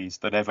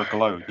glowies that ever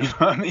glowed. You know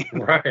what I mean?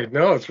 Right.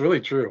 No, it's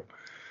really true.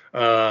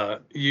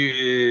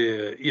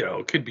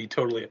 It could be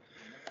totally.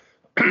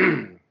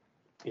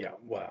 Yeah.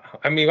 Wow.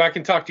 I mean, I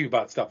can talk to you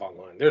about stuff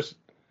online. There's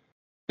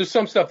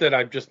some stuff that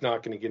I'm just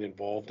not going to get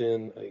involved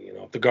in.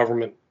 If the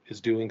government is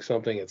doing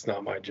something, it's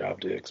not my job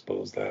to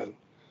expose that.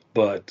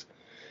 But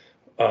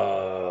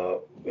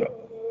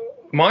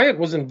Myatt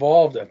was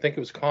involved. I think it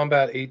was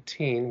Combat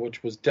 18,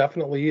 which was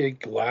definitely a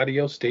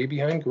Gladio stay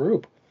behind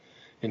group.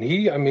 And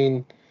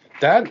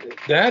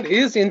that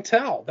is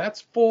intel.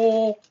 That's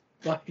full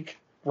like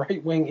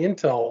right wing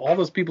intel. All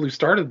those people who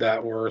started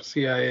that were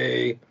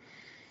CIA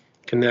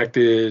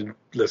connected,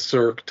 the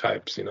Cirque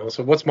types.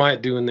 So what's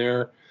Myatt doing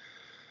there?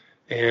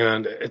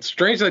 And it's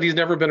strange that he's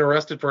never been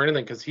arrested for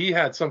anything, because he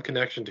had some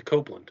connection to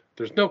Copeland.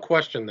 There's no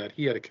question that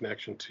he had a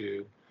connection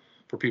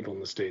for people in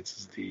the States,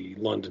 is the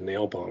London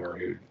nail bomber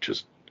who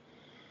just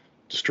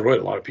destroyed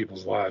a lot of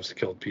people's lives,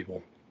 killed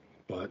people.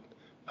 But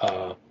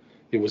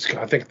it was,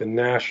 I think, the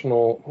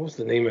National, what was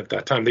the name at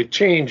that time? They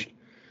changed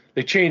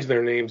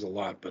their names a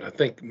lot, but I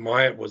think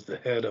Myatt was the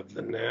head of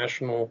the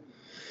National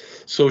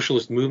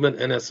Socialist Movement,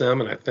 NSM,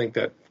 and I think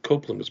that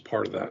Copeland was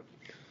part of that.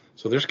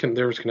 So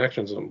there was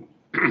connections.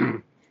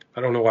 I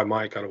don't know why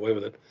Myatt got away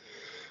with it.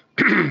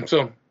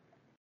 So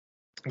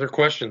there are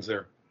questions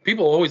there.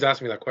 People always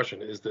ask me that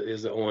question: is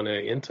the ONA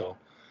intel?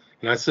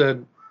 And I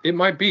said it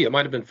might be. It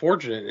might have been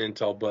fortunate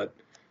intel, but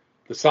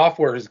the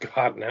software has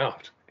gotten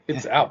out.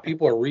 It's out.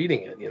 People are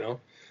reading it.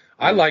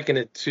 I liken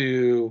it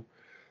to,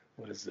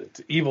 what is it?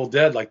 To Evil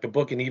Dead, like the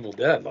book in Evil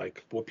Dead.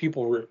 Like when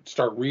people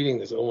start reading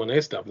this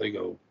ONA stuff, they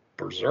go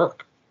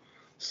berserk.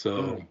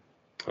 So.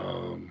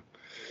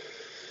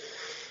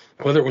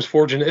 Whether it was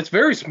fortunate, it's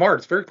very smart.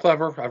 It's very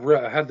clever.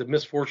 I had the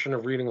misfortune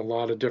of reading a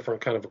lot of different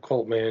kind of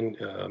occult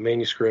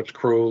manuscripts.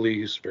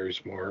 Crowley's very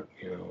smart.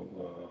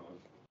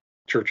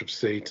 Church of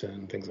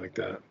Satan, things like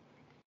that.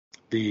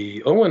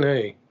 The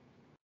ONA,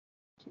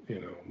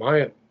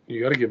 Myatt,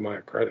 you got to give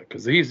Myatt credit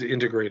because he's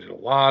integrated a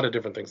lot of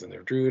different things in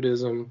there: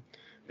 Druidism,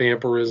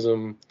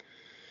 vampirism,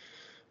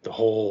 the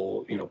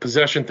whole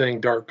possession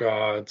thing, dark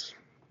gods,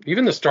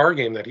 even the star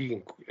game that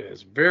he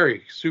is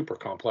very super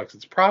complex.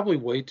 It's probably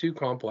way too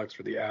complex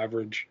for the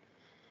average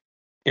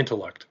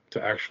intellect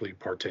to actually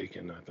partake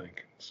in, I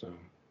think. So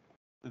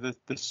the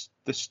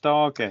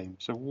star game.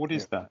 So what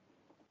is that?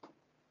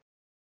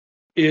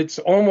 It's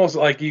almost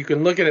like you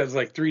can look at it as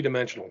like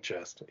three-dimensional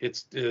chess.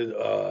 It's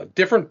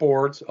different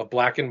boards of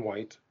black and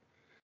white,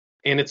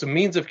 and it's a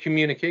means of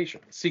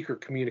communication, secret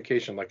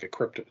communication, like a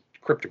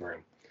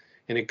cryptogram.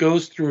 And it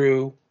goes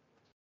through.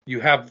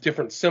 You have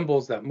different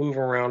symbols that move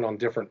around on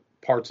different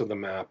parts of the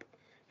map,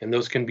 and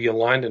those can be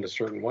aligned in a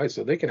certain way,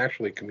 so they can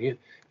actually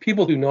communicate.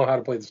 People who know how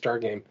to play the star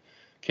game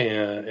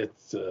can.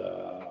 It's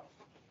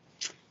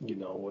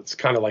it's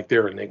kind of like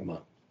their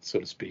enigma, so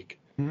to speak.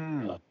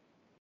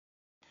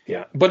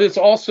 Yeah, but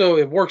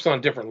it works on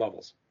different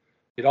levels.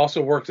 It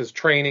also works as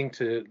training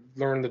to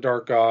learn the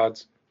dark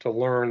gods, to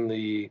learn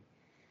the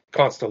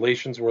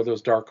constellations where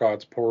those dark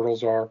gods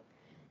portals are.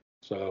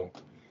 So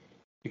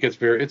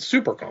it's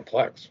super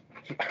complex.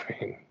 I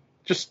mean,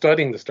 just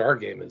studying the star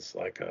game is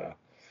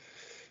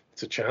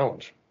it's a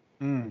challenge.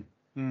 So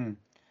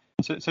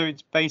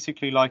it's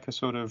basically like a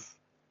sort of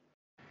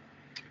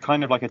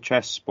kind of like a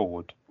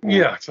chessboard.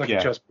 Yeah, it's like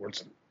a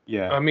chessboard.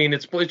 Yeah. I mean,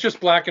 it's just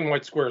black and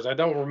white squares. I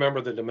don't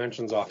remember the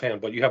dimensions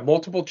offhand, but you have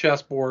multiple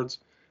chessboards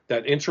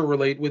that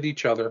interrelate with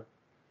each other.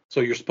 So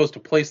you're supposed to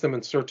place them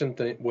in certain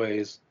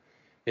ways,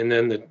 and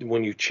then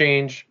when you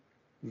change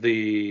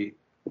the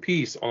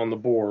piece on the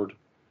board,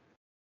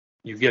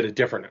 you get a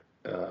different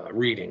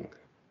reading.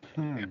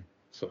 Yeah.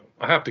 So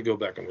I have to go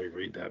back and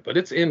reread that, but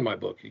it's in my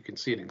book. You can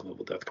see it in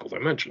Global Death Cult. I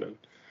mention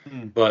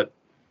it, but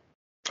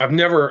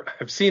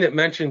I've seen it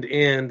mentioned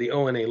in the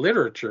ONA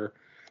literature,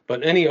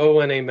 but any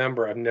ONA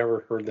member, I've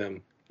never heard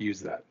them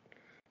use that.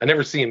 I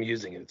never see them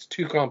using it. It's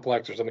too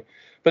complex or something,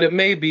 but it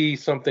may be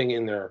something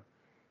in their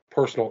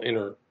personal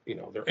their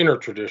inner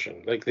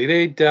tradition. Like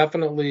they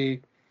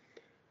definitely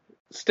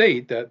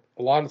state that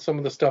some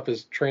of the stuff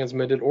is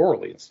transmitted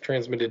orally. It's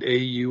transmitted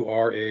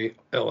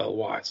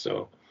AURALLY.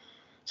 So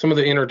some of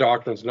the inner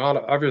doctrines,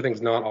 not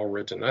everything's not all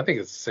written. I think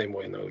it's the same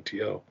way in the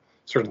OTO.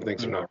 Certain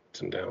things are not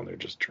written down; they're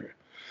just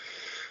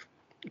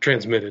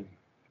transmitted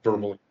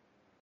verbally.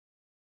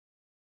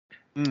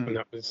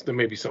 And there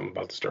may be something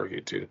about the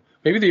Stargate too.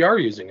 Maybe they are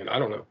using it. I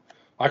don't know.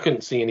 I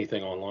couldn't see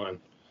anything online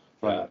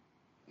that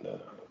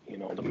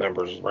the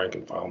members, rank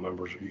and file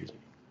members, are using.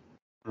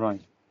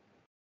 Right.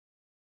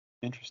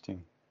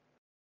 Interesting.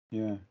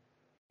 Yeah.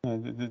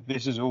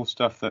 This is all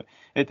stuff that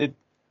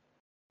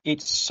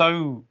it's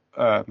so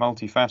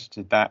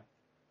multifaceted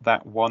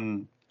that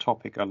one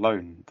topic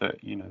alone that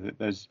that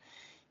there's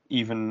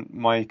even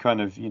my kind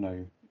of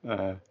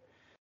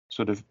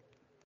sort of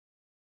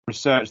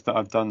research that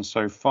I've done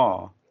so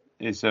far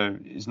is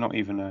not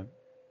even a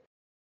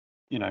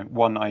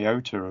one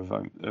iota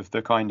of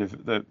the kind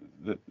of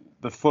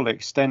the full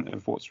extent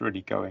of what's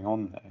really going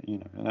on there,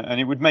 and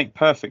it would make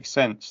perfect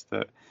sense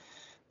that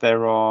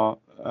there are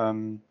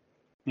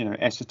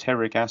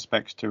esoteric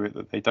aspects to it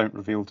that they don't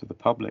reveal to the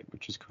public,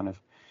 which is kind of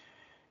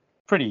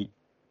pretty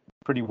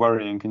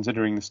worrying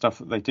considering the stuff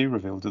that they do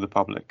reveal to the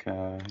public.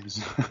 Or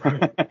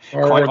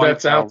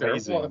that's out there.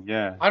 Well,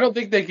 yeah. I don't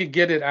think they could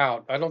get it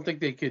out. I don't think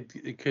they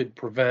could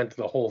prevent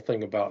the whole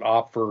thing about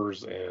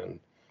offers and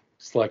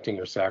selecting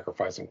or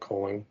sacrificing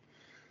culling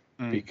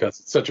because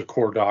it's such a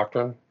core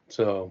doctrine.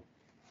 So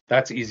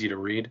that's easy to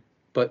read.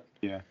 But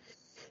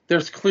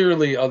there's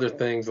clearly other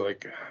things I've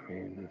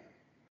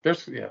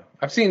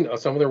seen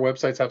some of their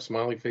websites have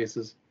smiley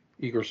faces.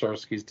 Igor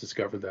Sarsky's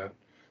discovered that.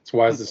 So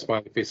why is the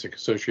smiley face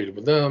associated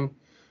with them,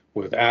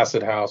 with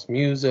Acid House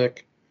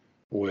Music,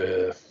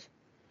 with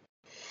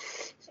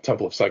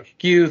Temple of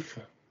Psychic Youth,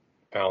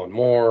 Alan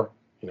Moore?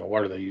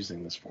 What are they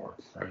using this for,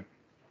 right?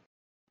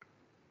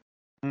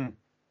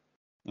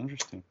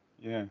 Interesting.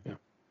 Yeah.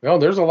 No,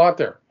 there's a lot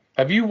there.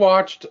 Have you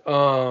watched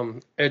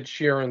Ed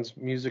Sheeran's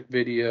music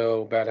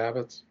video, Bad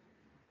Habits?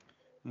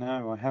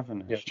 No, I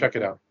haven't. Yeah, check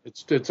it out.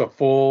 It's a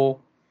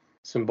full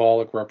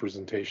symbolic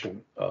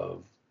representation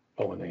of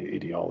ONA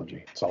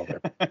ideology. It's all there.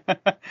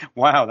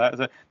 Wow,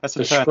 that's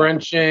the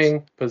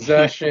shrenching,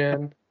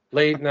 possession,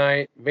 late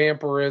night,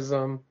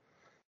 vampirism,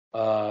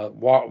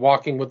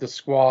 walking with the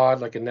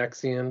squad like a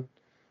Nexian,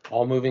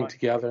 all moving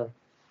together.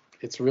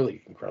 It's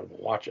really incredible.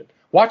 Watch it.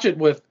 Watch it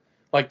with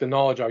the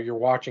knowledge of you're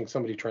watching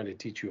somebody trying to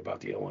teach you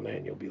about the ONA,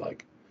 and you'll be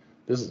like,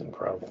 this is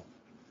incredible.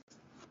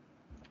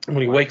 And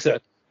when he wakes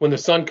up, when the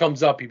sun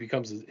comes up, he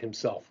becomes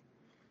himself.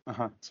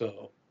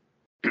 So,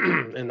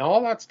 and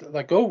all that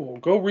stuff.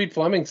 Go read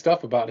Fleming's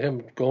stuff about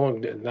him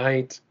going at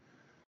night,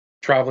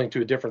 traveling to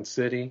a different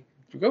city.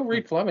 Go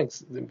read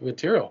Fleming's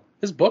material.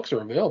 His books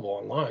are available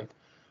online.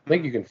 I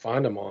think you can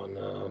find them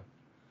on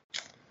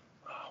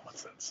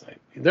what's that site?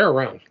 They're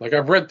around.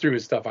 I've read through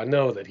his stuff. I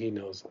know that he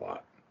knows a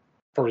lot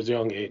for his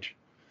young age.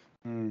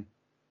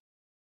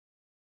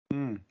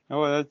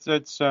 Oh,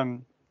 that's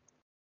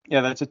Yeah,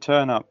 that's a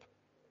turn up.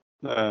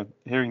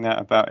 Hearing that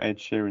about Ed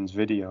Sheeran's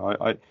video,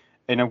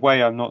 in a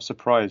way, I'm not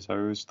surprised. I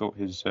always thought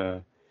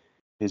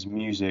his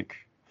music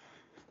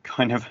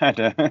kind of had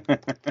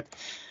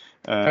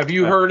Have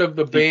you a heard of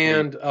the deeply.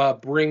 band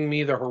Bring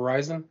Me the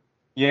Horizon?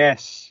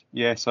 Yes,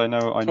 yes, I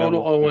know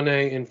Total of them.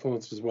 O&A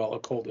influenced as well,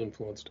 occult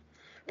influenced.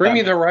 Bring That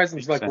Me the makes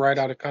Horizon's complete like right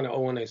sense. out of kind of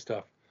O&A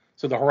stuff.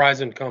 So the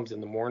horizon comes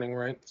in the morning,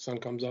 right? The sun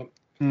comes up.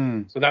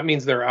 Hmm. So that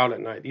means they're out at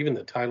night. Even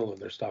the title of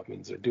their stuff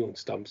means they're doing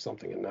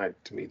something at night.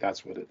 To me,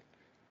 that's what it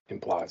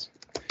implies.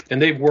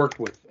 And they've worked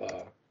with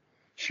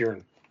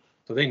Sheeran,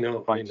 so they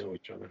Right, know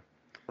each other.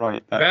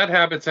 right. That Bad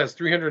Habits has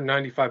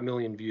 395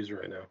 million views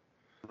right now.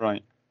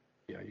 right.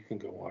 Yeah, you can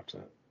go watch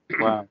that.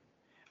 Wow.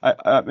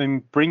 I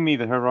mean, Bring Me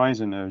the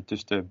Horizon,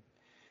 just the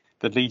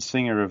lead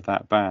singer of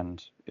that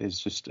band is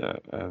just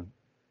a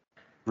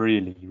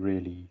really,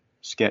 really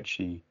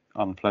sketchy,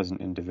 unpleasant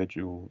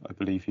individual. I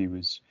believe he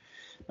was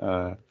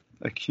uh,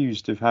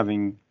 accused of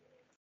having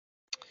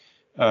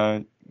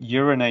uh,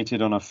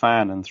 urinated on a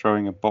fan and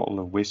throwing a bottle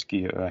of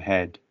whiskey at her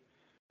head,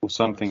 or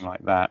something Nice.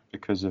 like that,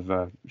 because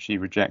of she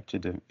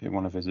rejected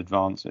one of his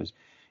advances.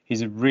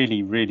 He's a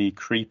really, really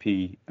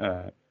creepy,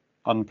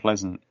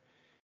 unpleasant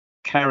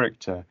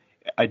character.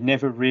 I'd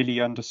never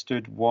really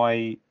understood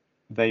why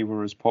they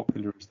were as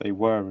popular as they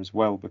were as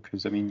well,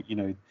 because I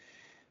mean,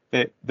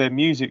 their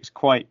music's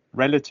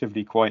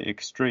relatively quite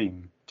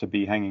extreme to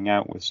be hanging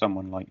out with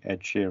someone like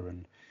Ed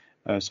Sheeran.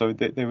 So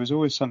there was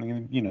always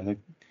something, they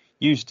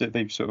used it.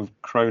 They sort of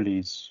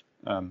Crowley's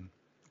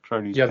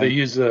Yeah, they paint.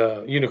 use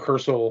a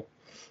unicursal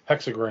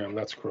hexagram.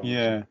 That's Crowley's.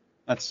 Yeah,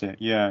 that's it.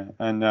 Yeah,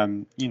 and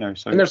And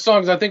so their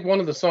songs, I think one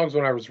of the songs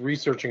when I was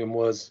researching them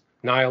was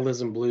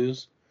Nihilism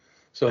Blues.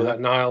 So uh that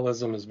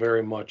nihilism is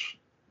very much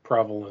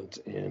prevalent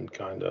in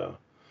kind of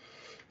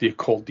the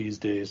occult these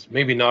days.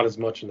 Maybe not as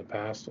much in the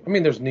past. I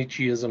mean, there's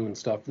Nietzscheism and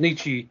stuff.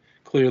 Nietzsche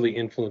clearly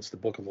influenced the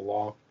Book of the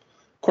Law.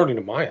 According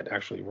to Maya,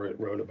 actually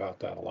wrote about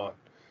that a lot.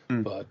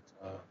 mm, But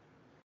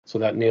so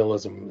that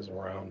nihilism is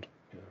around.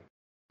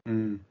 Yeah.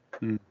 mm,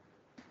 mm.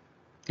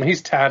 And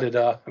he's tatted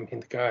up. I mean,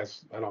 the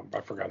guy's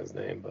I forgot his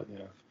name, but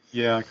yeah.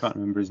 Yeah, I can't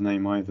remember his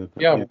name either,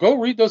 but Yeah, yeah, well, go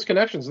read those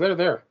connections. They're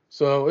there.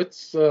 So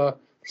it's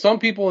some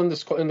people in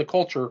the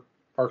culture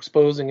are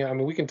exposing it. I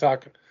mean, we can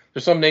talk.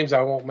 There's some names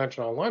I won't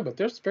mention online, but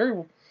there's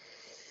fairly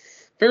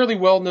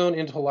well-known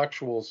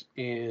intellectuals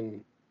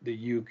in the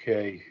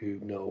UK who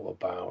know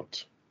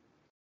about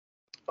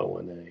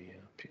ONA. Yeah.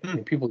 I mm,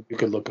 mean, people you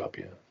could look up.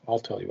 Yeah, I'll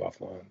tell you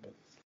offline. But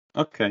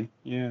okay,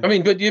 yeah, I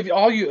mean, but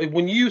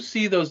when you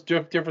see those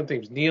different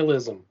things,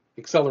 nihilism,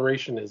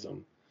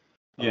 accelerationism,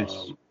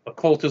 yes,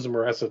 occultism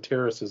or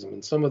esotericism,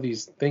 and some of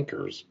these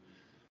thinkers,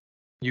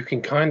 you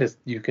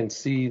can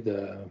see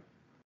the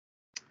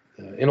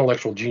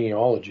intellectual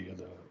genealogy of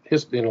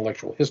the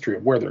intellectual history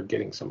of where they're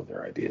getting some of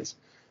their ideas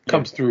yeah,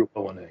 comes through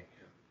ONA.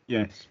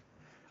 yes.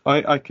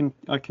 I can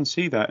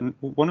see that, and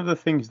one of the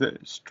things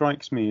that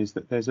strikes me is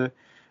that there's a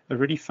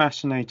really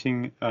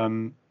fascinating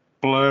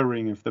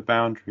blurring of the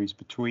boundaries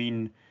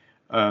between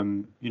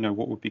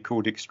what would be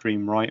called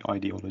extreme right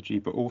ideology,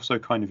 but also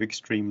kind of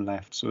extreme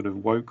left, sort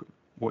of woke,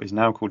 what is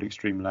now called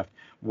extreme left,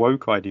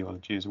 woke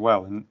ideology as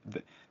well, and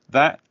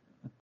that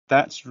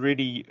that's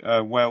really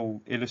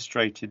well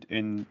illustrated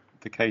in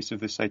the case of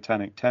the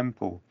Satanic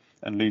Temple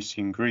and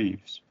Lucian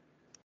Greaves,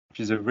 which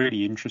is a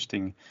really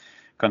interesting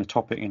kind of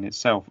topic in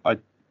itself. I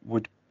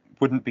would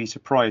wouldn't be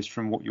surprised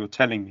from what you're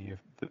telling me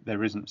that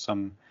there isn't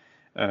some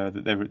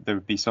that there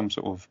would be some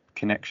sort of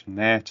connection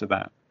there to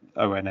that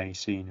ONA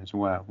scene as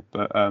well.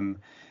 But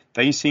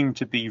they seem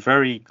to be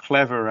very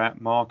clever at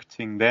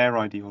marketing their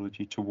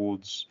ideology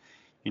towards,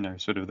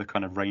 sort of the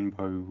kind of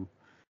rainbow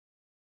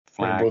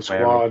flag Rainbow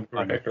wearing Squad,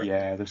 kind of, right?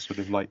 yeah, the sort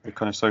of like the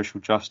kind of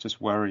social justice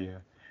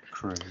warrior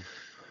crew.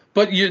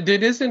 But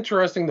it is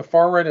interesting the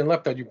far right and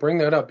left that you bring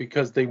that up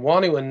because they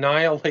want to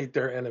annihilate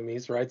their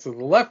enemies, right? So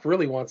the left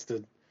really wants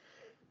to,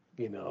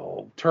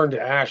 turn to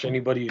ash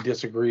anybody who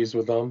disagrees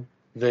with them.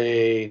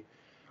 They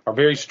are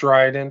very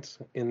strident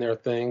in their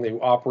thing. They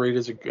operate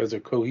as a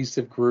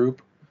cohesive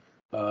group.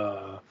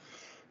 Uh,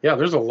 yeah,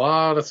 there's a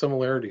lot of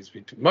similarities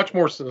between much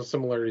more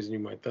similarities than you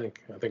might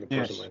think. I think a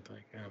person Yes. might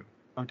think. Yeah.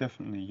 Oh,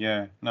 definitely.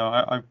 Yeah. No,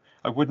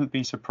 I wouldn't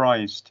be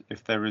surprised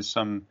if there is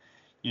some,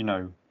 you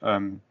know,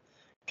 um,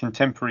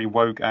 contemporary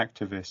woke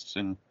activists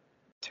in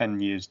 10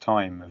 years'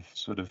 time have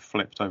sort of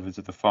flipped over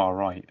to the far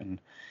right, and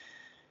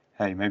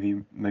hey,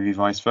 maybe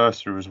vice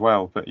versa as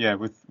well. But yeah,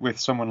 with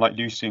someone like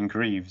Lucian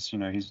Greaves,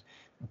 his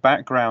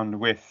background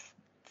with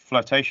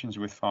flirtations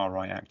with far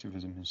right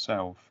activism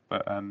himself,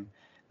 but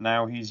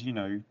now he's,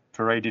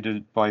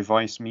 paraded by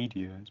Vice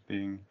Media as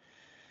being,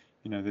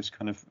 this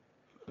kind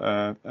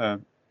of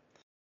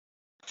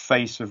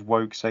face of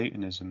woke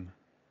Satanism.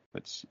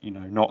 That's,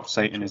 not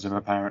Satanism Interesting.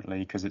 apparently,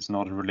 because it's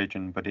not a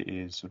religion, but it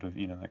is sort of,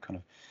 that kind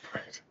of.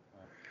 Right.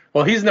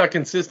 Well, he's not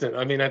consistent.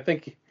 I mean, I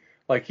think,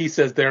 like he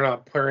says, they're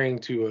not praying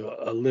to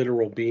a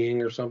literal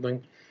being or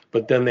something,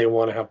 but then they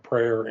want to have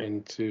prayer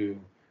into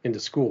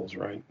schools,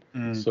 right?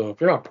 Mm, So if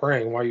you're not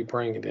praying, why are you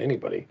praying into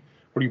anybody?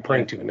 What are you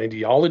praying yeah, to? An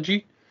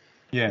ideology?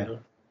 You yeah, know?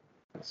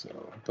 So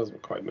it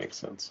doesn't quite make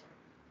sense.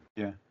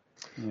 Yeah.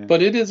 Yeah.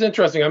 But it is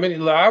interesting. I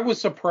mean, I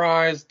was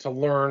surprised to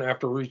learn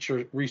after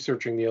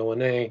researching the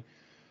ONA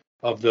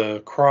of the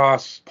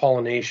cross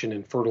pollination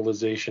and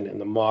fertilization in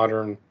the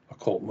modern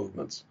occult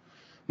movements.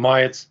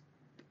 Mayats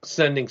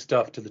sending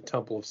stuff to the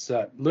Temple of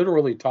Set,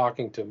 literally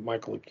talking to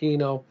Michael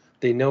Aquino.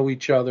 They know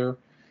each other.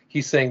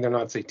 He's saying they're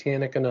not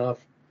satanic enough.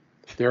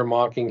 They're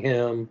mocking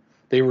him.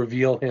 They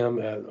reveal him,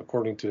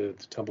 according to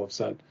the Temple of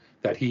Set,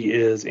 that he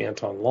is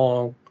Anton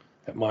Long,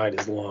 that Myatt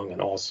is Long,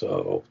 and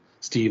also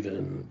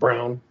Stephen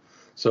Brown.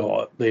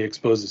 So they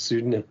expose the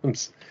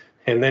pseudonyms.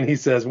 And then he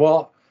says,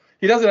 well,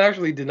 he doesn't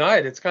actually deny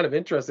it. It's kind of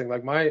interesting.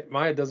 Like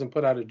Myatt doesn't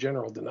put out a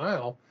general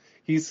denial.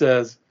 He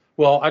says,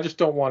 well, I just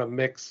don't want to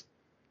mix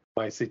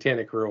my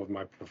satanic career with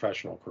my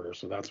professional career,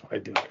 so that's why I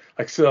do it.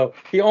 Like, so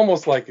he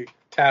almost like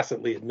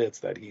tacitly admits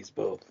that he's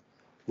both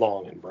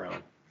Long and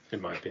Brown, in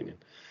my opinion.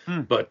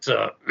 But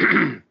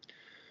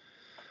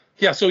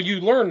yeah, so you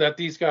learn that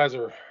these guys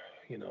are,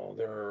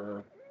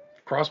 they're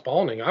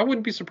cross-pollinating. I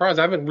wouldn't be surprised.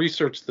 I haven't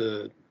researched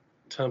the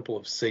Temple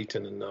of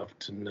Satan enough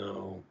to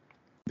know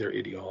their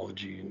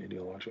ideology and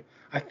ideology.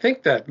 I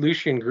think that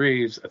Lucian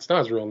Greaves, that's not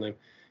his real name,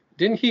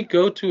 didn't he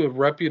go to a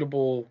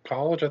reputable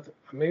college?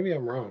 Maybe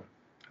I'm wrong.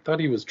 I thought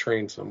he was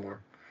trained somewhere.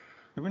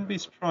 I wouldn't be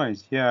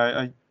surprised.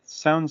 Yeah,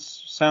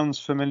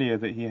 sounds familiar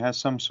that he has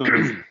some sort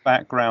of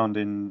background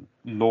in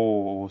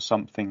law or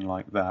something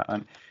like that.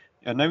 And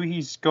I know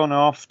he's gone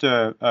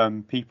after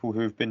people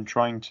who've been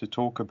trying to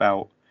talk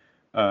about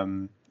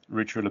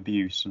ritual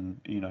abuse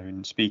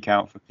and speak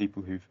out for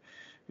people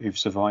who've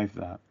survived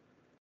that.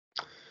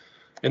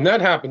 And that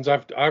happens.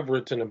 I've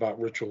written about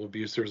ritual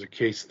abuse. There was a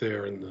case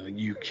there in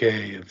the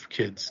UK of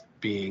kids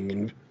being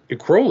in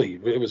Crowley.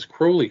 It was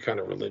Crowley kind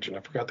of religion. I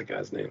forgot the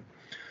guy's name,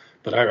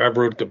 but I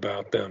wrote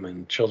about them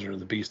in Children of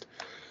the Beast.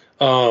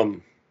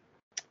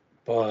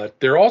 But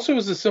there also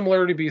is a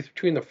similarity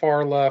between the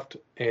far left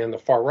and the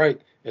far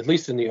right, at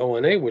least in the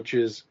ONA, which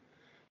is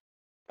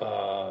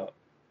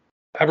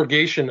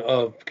abrogation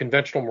of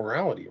conventional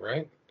morality,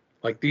 right?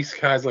 Like these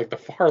guys, like the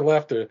far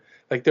left, are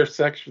like their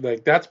sexual,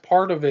 like that's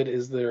part of it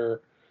is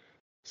their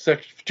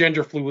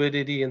gender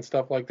fluidity and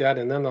stuff like that.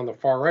 And then on the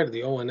far right of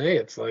the ONA,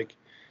 it's like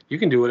you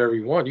can do whatever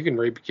you want. You can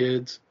rape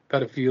kids,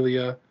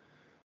 pedophilia,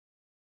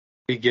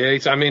 be gay.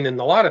 So, I mean, and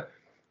a lot of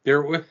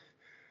there was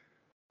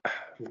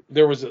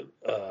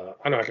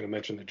I'm not going to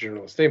mention the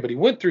journalist's name, but he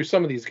went through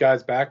some of these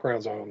guys'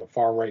 backgrounds on the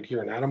far right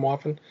here in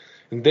Adamwaffen,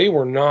 and they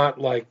were not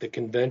like the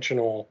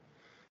conventional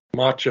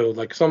macho.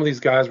 Like some of these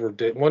guys were.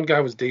 One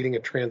guy was dating a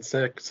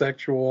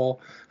transsexual,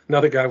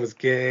 another guy was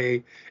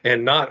gay,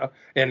 and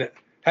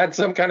had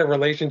some kind of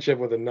relationship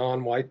with a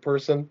non-white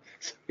person.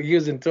 So he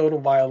was in total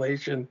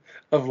violation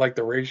of like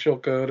the racial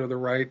code of the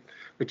right,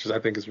 which I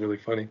think is really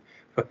funny.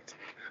 But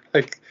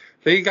like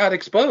they got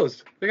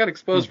exposed. They got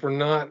exposed for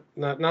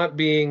not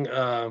being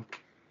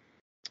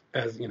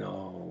as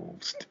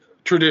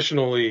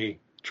traditionally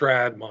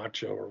trad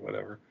macho or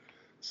whatever.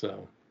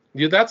 So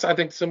yeah, that's I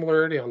think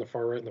similarity on the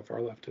far right and the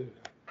far left too.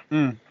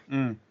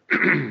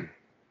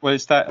 Well,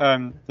 it's that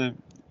the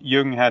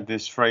Jung had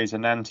this phrase,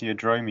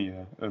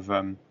 enantiodromia,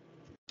 of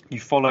you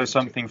follow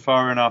something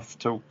far enough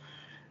to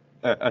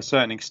a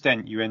certain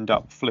extent, you end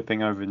up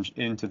flipping over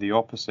into the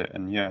opposite.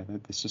 And yeah,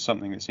 this is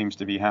something that seems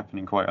to be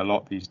happening quite a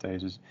lot these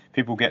days, as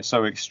people get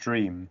so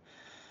extreme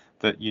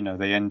that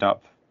they end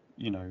up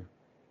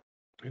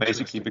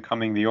basically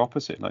becoming the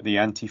opposite, like the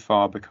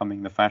Antifa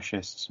becoming the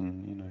fascists,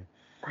 and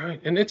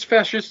Right, and it's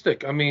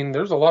fascistic. I mean,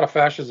 there's a lot of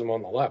fascism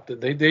on the left.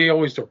 They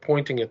always are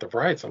pointing at the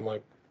rights. I'm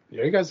like,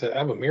 yeah, you guys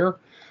have a mirror.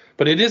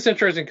 But it is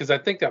interesting because I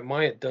think that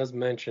Myatt does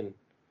mention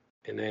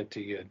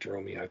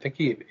enantiodromia. I think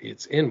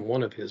it's in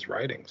one of his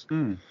writings.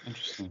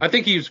 Interesting. I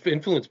think he was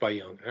influenced by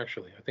Jung,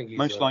 actually. I think he's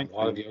most likely a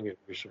lot of Jungian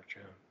research.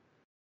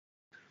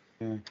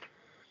 Yeah.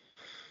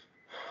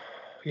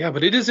 Yeah,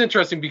 but it is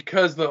interesting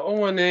because the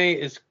ONA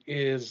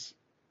is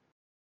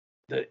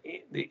the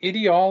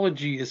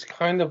ideology is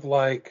kind of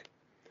like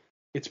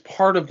it's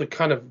part of the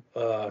kind of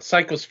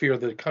psychosphere,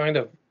 the kind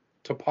of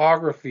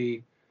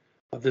topography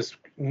of this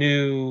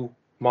new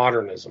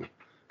modernism,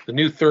 the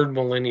new third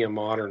millennium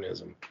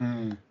modernism.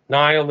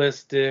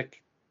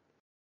 Nihilistic,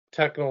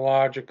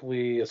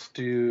 technologically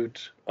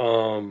astute,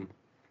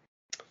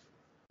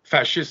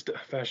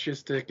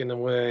 fascistic in a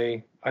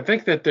way. I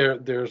think that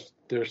there's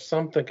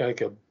something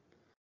like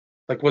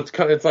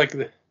it's like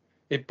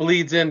it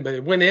bleeds in, but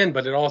it went in,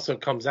 but it also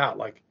comes out.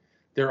 Like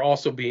they're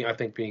also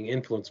being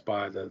influenced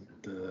by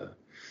the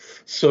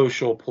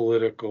social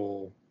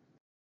political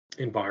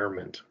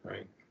environment,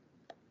 right?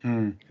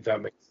 If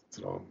that makes sense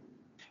at all.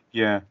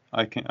 Yeah,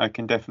 I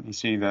can definitely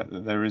see that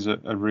there is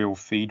a real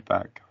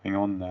feedback going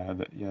on there.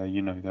 That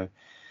they're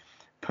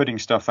putting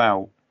stuff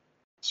out,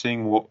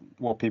 seeing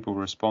what people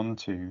respond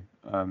to,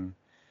 and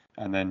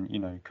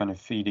then kind of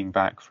feeding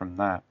back from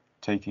that,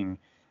 taking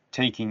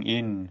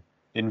in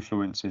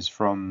influences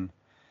from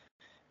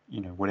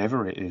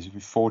whatever it is,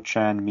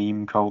 4chan,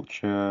 meme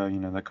culture,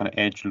 that kind of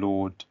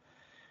edgelord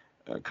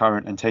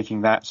current, and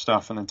taking that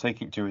stuff and then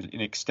taking it to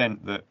an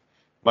extent that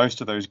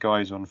most of those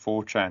guys on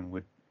 4chan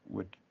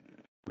would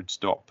would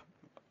stop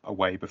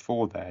away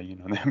before there,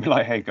 they'd be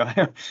like, hey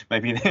guy,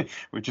 maybe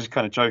we're just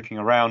kind of joking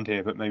around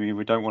here, but maybe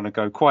we don't want to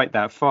go quite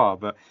that far.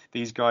 But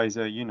these guys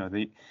are,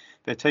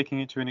 they're taking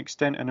it to an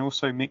extent and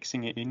also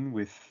mixing it in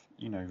with,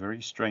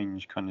 very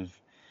strange kind of,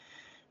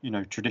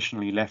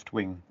 traditionally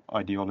left-wing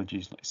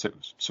ideologies, like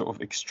sort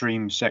of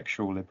extreme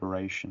sexual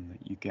liberation,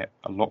 that you get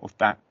a lot of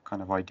that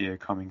kind of idea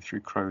coming through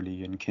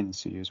Crowley and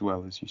Kinsey as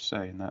well, as you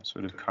say, and that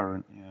sort of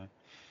current,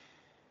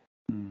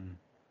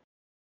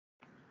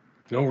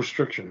 No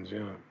restrictions,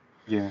 yeah.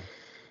 Yeah.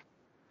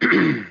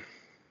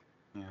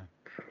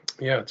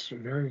 Yeah, it's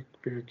very,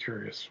 very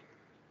curious.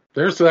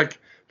 There's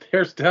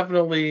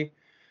definitely,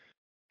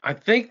 I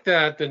think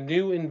that the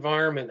new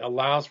environment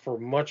allows for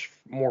much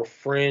more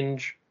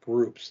fringe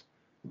groups.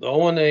 The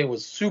ONA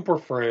was super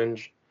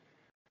fringe,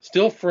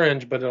 still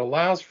fringe, but it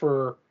allows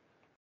for,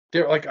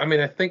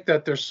 I think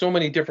that there's so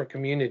many different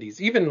communities,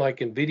 even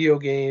like in video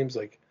games,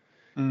 like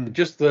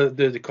just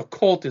the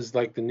cult is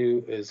like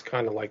is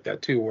kind of like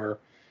that too, where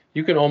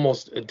you can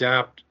almost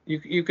adapt,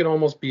 you can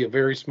almost be a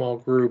very small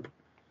group,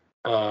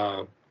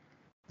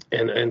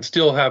 and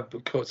still have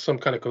some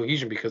kind of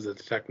cohesion because of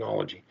the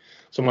technology.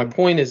 So my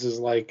point is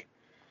like,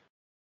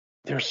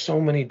 there's so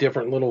many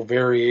different little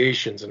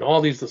variations, and all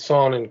these, the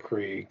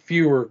Sonnenkrieg,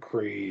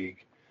 Führerkrieg,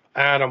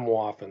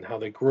 Atomwaffen, how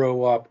they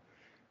grow up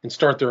and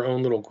start their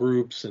own little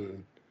groups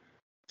and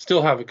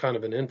still have a kind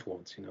of an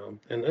influence,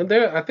 And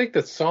there, I think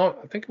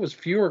it was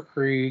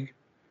Führerkrieg,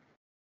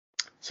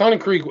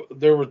 Sonnenkrieg.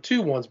 There were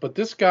two ones, but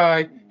this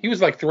guy, he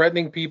was like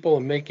threatening people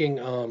and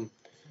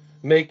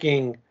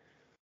making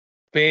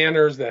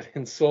banners that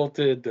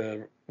insulted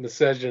the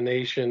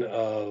miscegenation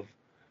of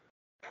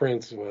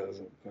Prince what's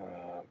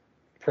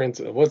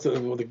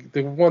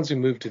the ones who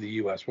moved to the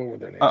U.S. What were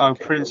their names? Oh,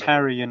 Prince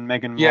Harry and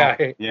Meghan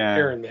Markle. Yeah,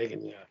 Harry and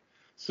Meghan. Yeah.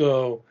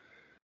 So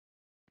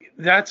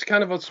that's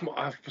kind of a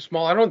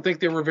small. I don't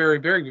think they were very,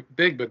 very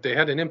big, but they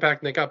had an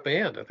impact and they got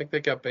banned. I think they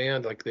got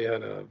banned. Like they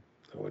had not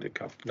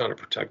a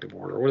protective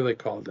order. What do they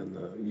call it in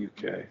the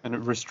UK? And a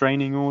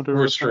restraining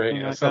order.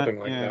 Something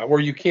like that, where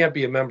you can't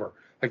be a member.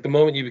 Like the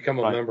moment you become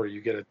a member, you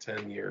get a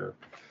 10-year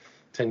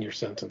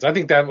sentence. I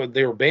think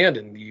they were banned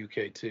in the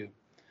UK too.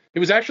 It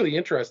was actually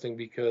interesting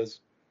because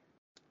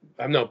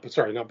not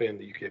banned in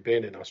the UK,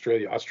 banned in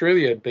Australia.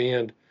 Australia had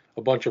banned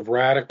a bunch of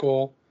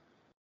radical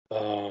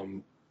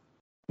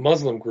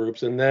Muslim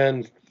groups, and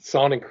then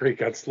Sonnenkrieg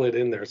got slid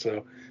in there.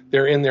 So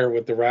they're in there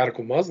with the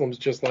radical Muslims,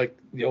 just like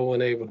the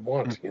ONA would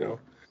want.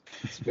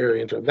 It's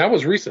very interesting. That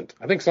was recent.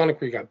 I think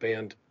Sonnenkrieg got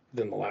banned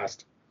within the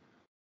last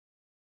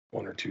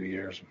 1 or 2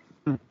 years.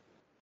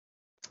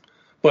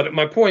 But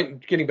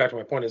getting back to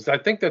my point, is I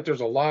think that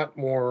there's a lot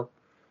more.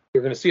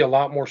 You're going to see a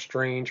lot more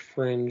strange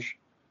fringe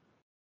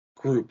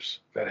groups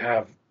that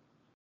have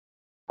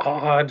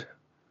odd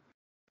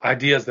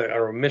ideas that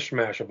are a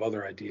mishmash of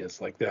other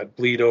ideas, like that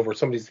bleed over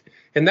somebody's.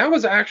 And that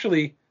was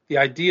actually the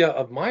idea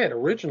of Myatt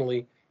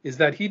originally, is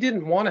that he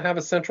didn't want to have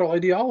a central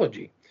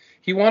ideology.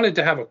 He wanted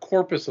to have a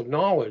corpus of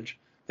knowledge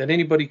that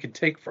anybody could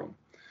take from.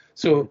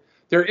 So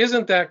there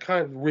isn't that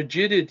kind of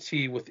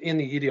rigidity within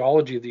the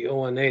ideology of the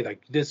ONA,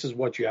 like this is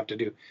what you have to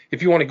do.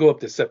 If you want to go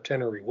up the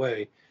septenary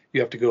way,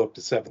 you have to go up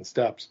the 7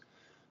 steps.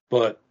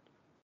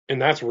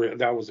 And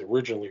that was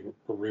originally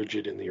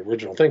rigid in the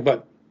original thing.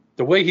 But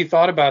the way he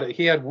thought about it,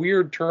 he had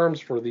weird terms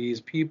for these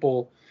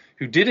people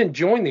who didn't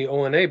join the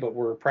ONA but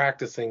were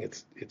practicing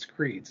its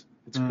creeds,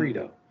 its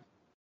credo.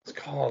 It's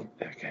called,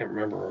 I can't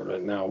remember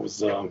right now. It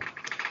was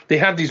they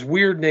had these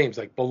weird names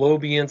like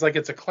Bolobians, like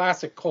it's a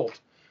classic cult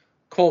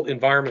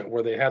environment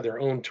where they had their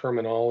own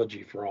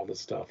terminology for all this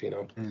stuff,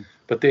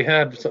 But they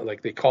had something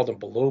like they called them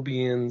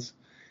Bolobians,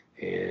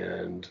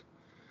 and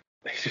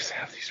they just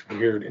have these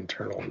weird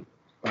internal.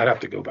 I'd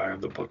have to go back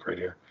to the book right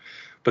here,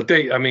 but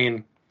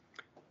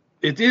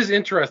it is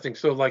interesting.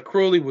 So like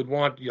Crowley would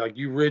want, like,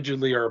 you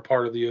rigidly are a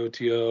part of the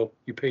OTO,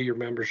 you pay your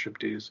membership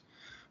dues,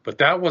 but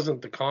that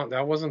wasn't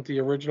the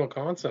original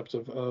concepts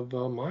of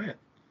Maya.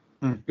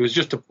 It was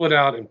just to put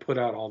out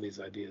all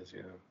these ideas,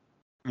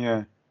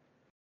 Yeah.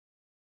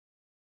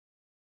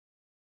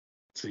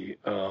 Let's see,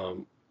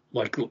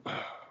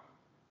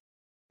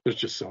 there's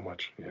just so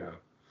much,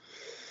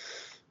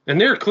 And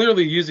they're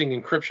clearly using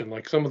encryption,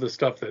 like some of the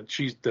stuff that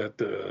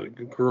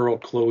the girl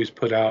Chloe's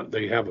put out.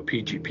 They have a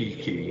PGP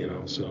key,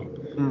 So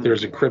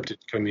there's encrypted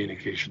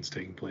communications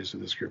taking place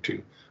with this group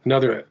too.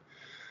 Another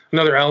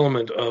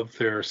element of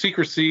their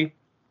secrecy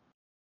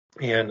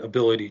and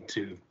ability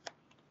to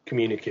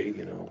communicate,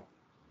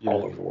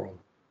 all over the world.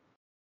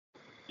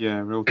 Yeah,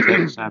 real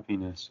tech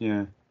savviness.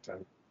 Yeah.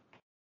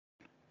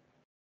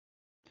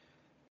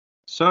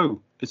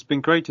 So it's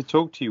been great to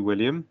talk to you,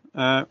 William.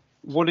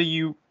 What are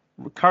you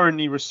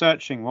currently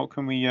researching? What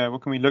can we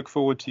look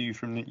forward to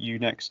from you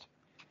next?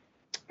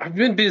 I've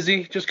been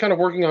busy, just kind of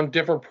working on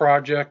different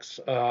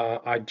projects.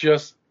 I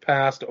just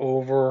passed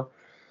over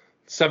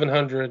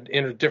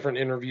 700 different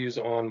interviews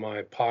on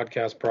my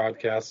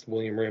podcast,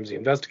 William Ramsey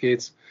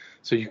Investigates.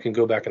 So you can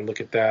go back and look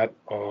at that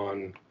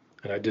and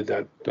I did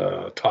that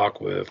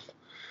talk with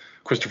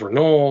Christopher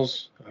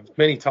Knowles.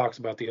 Many talks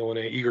about the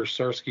ONA. Igor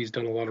Sarsky's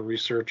done a lot of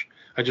research.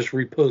 I just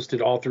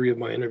reposted all 3 of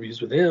my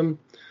interviews with him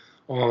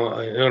in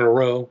a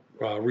row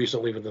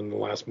recently within the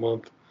last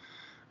month.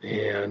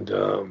 And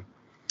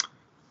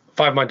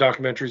 5 of my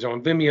documentaries are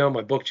on Vimeo.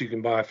 My books you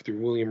can buy through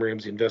William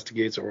Ramsey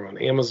Investigates or on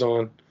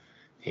Amazon.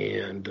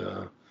 And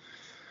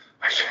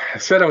I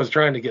said I was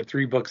trying to get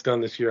 3 books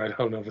done this year. I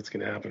don't know if it's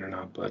going to happen or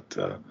not, but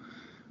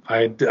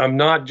I'm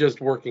not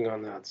just working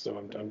on that. So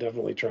I'm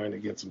definitely trying to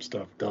get some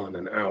stuff done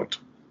and out,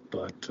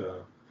 but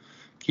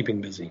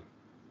keeping busy.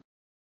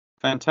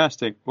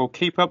 Fantastic. Well,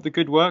 keep up the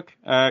good work.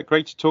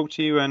 Great to talk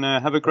to you, and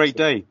have a great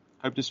day.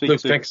 Hope to speak Luke,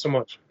 soon. thanks so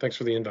much. Thanks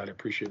for the invite. I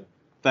appreciate it.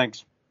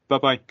 Thanks.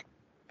 Bye-bye.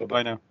 Bye-bye.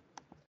 Bye now.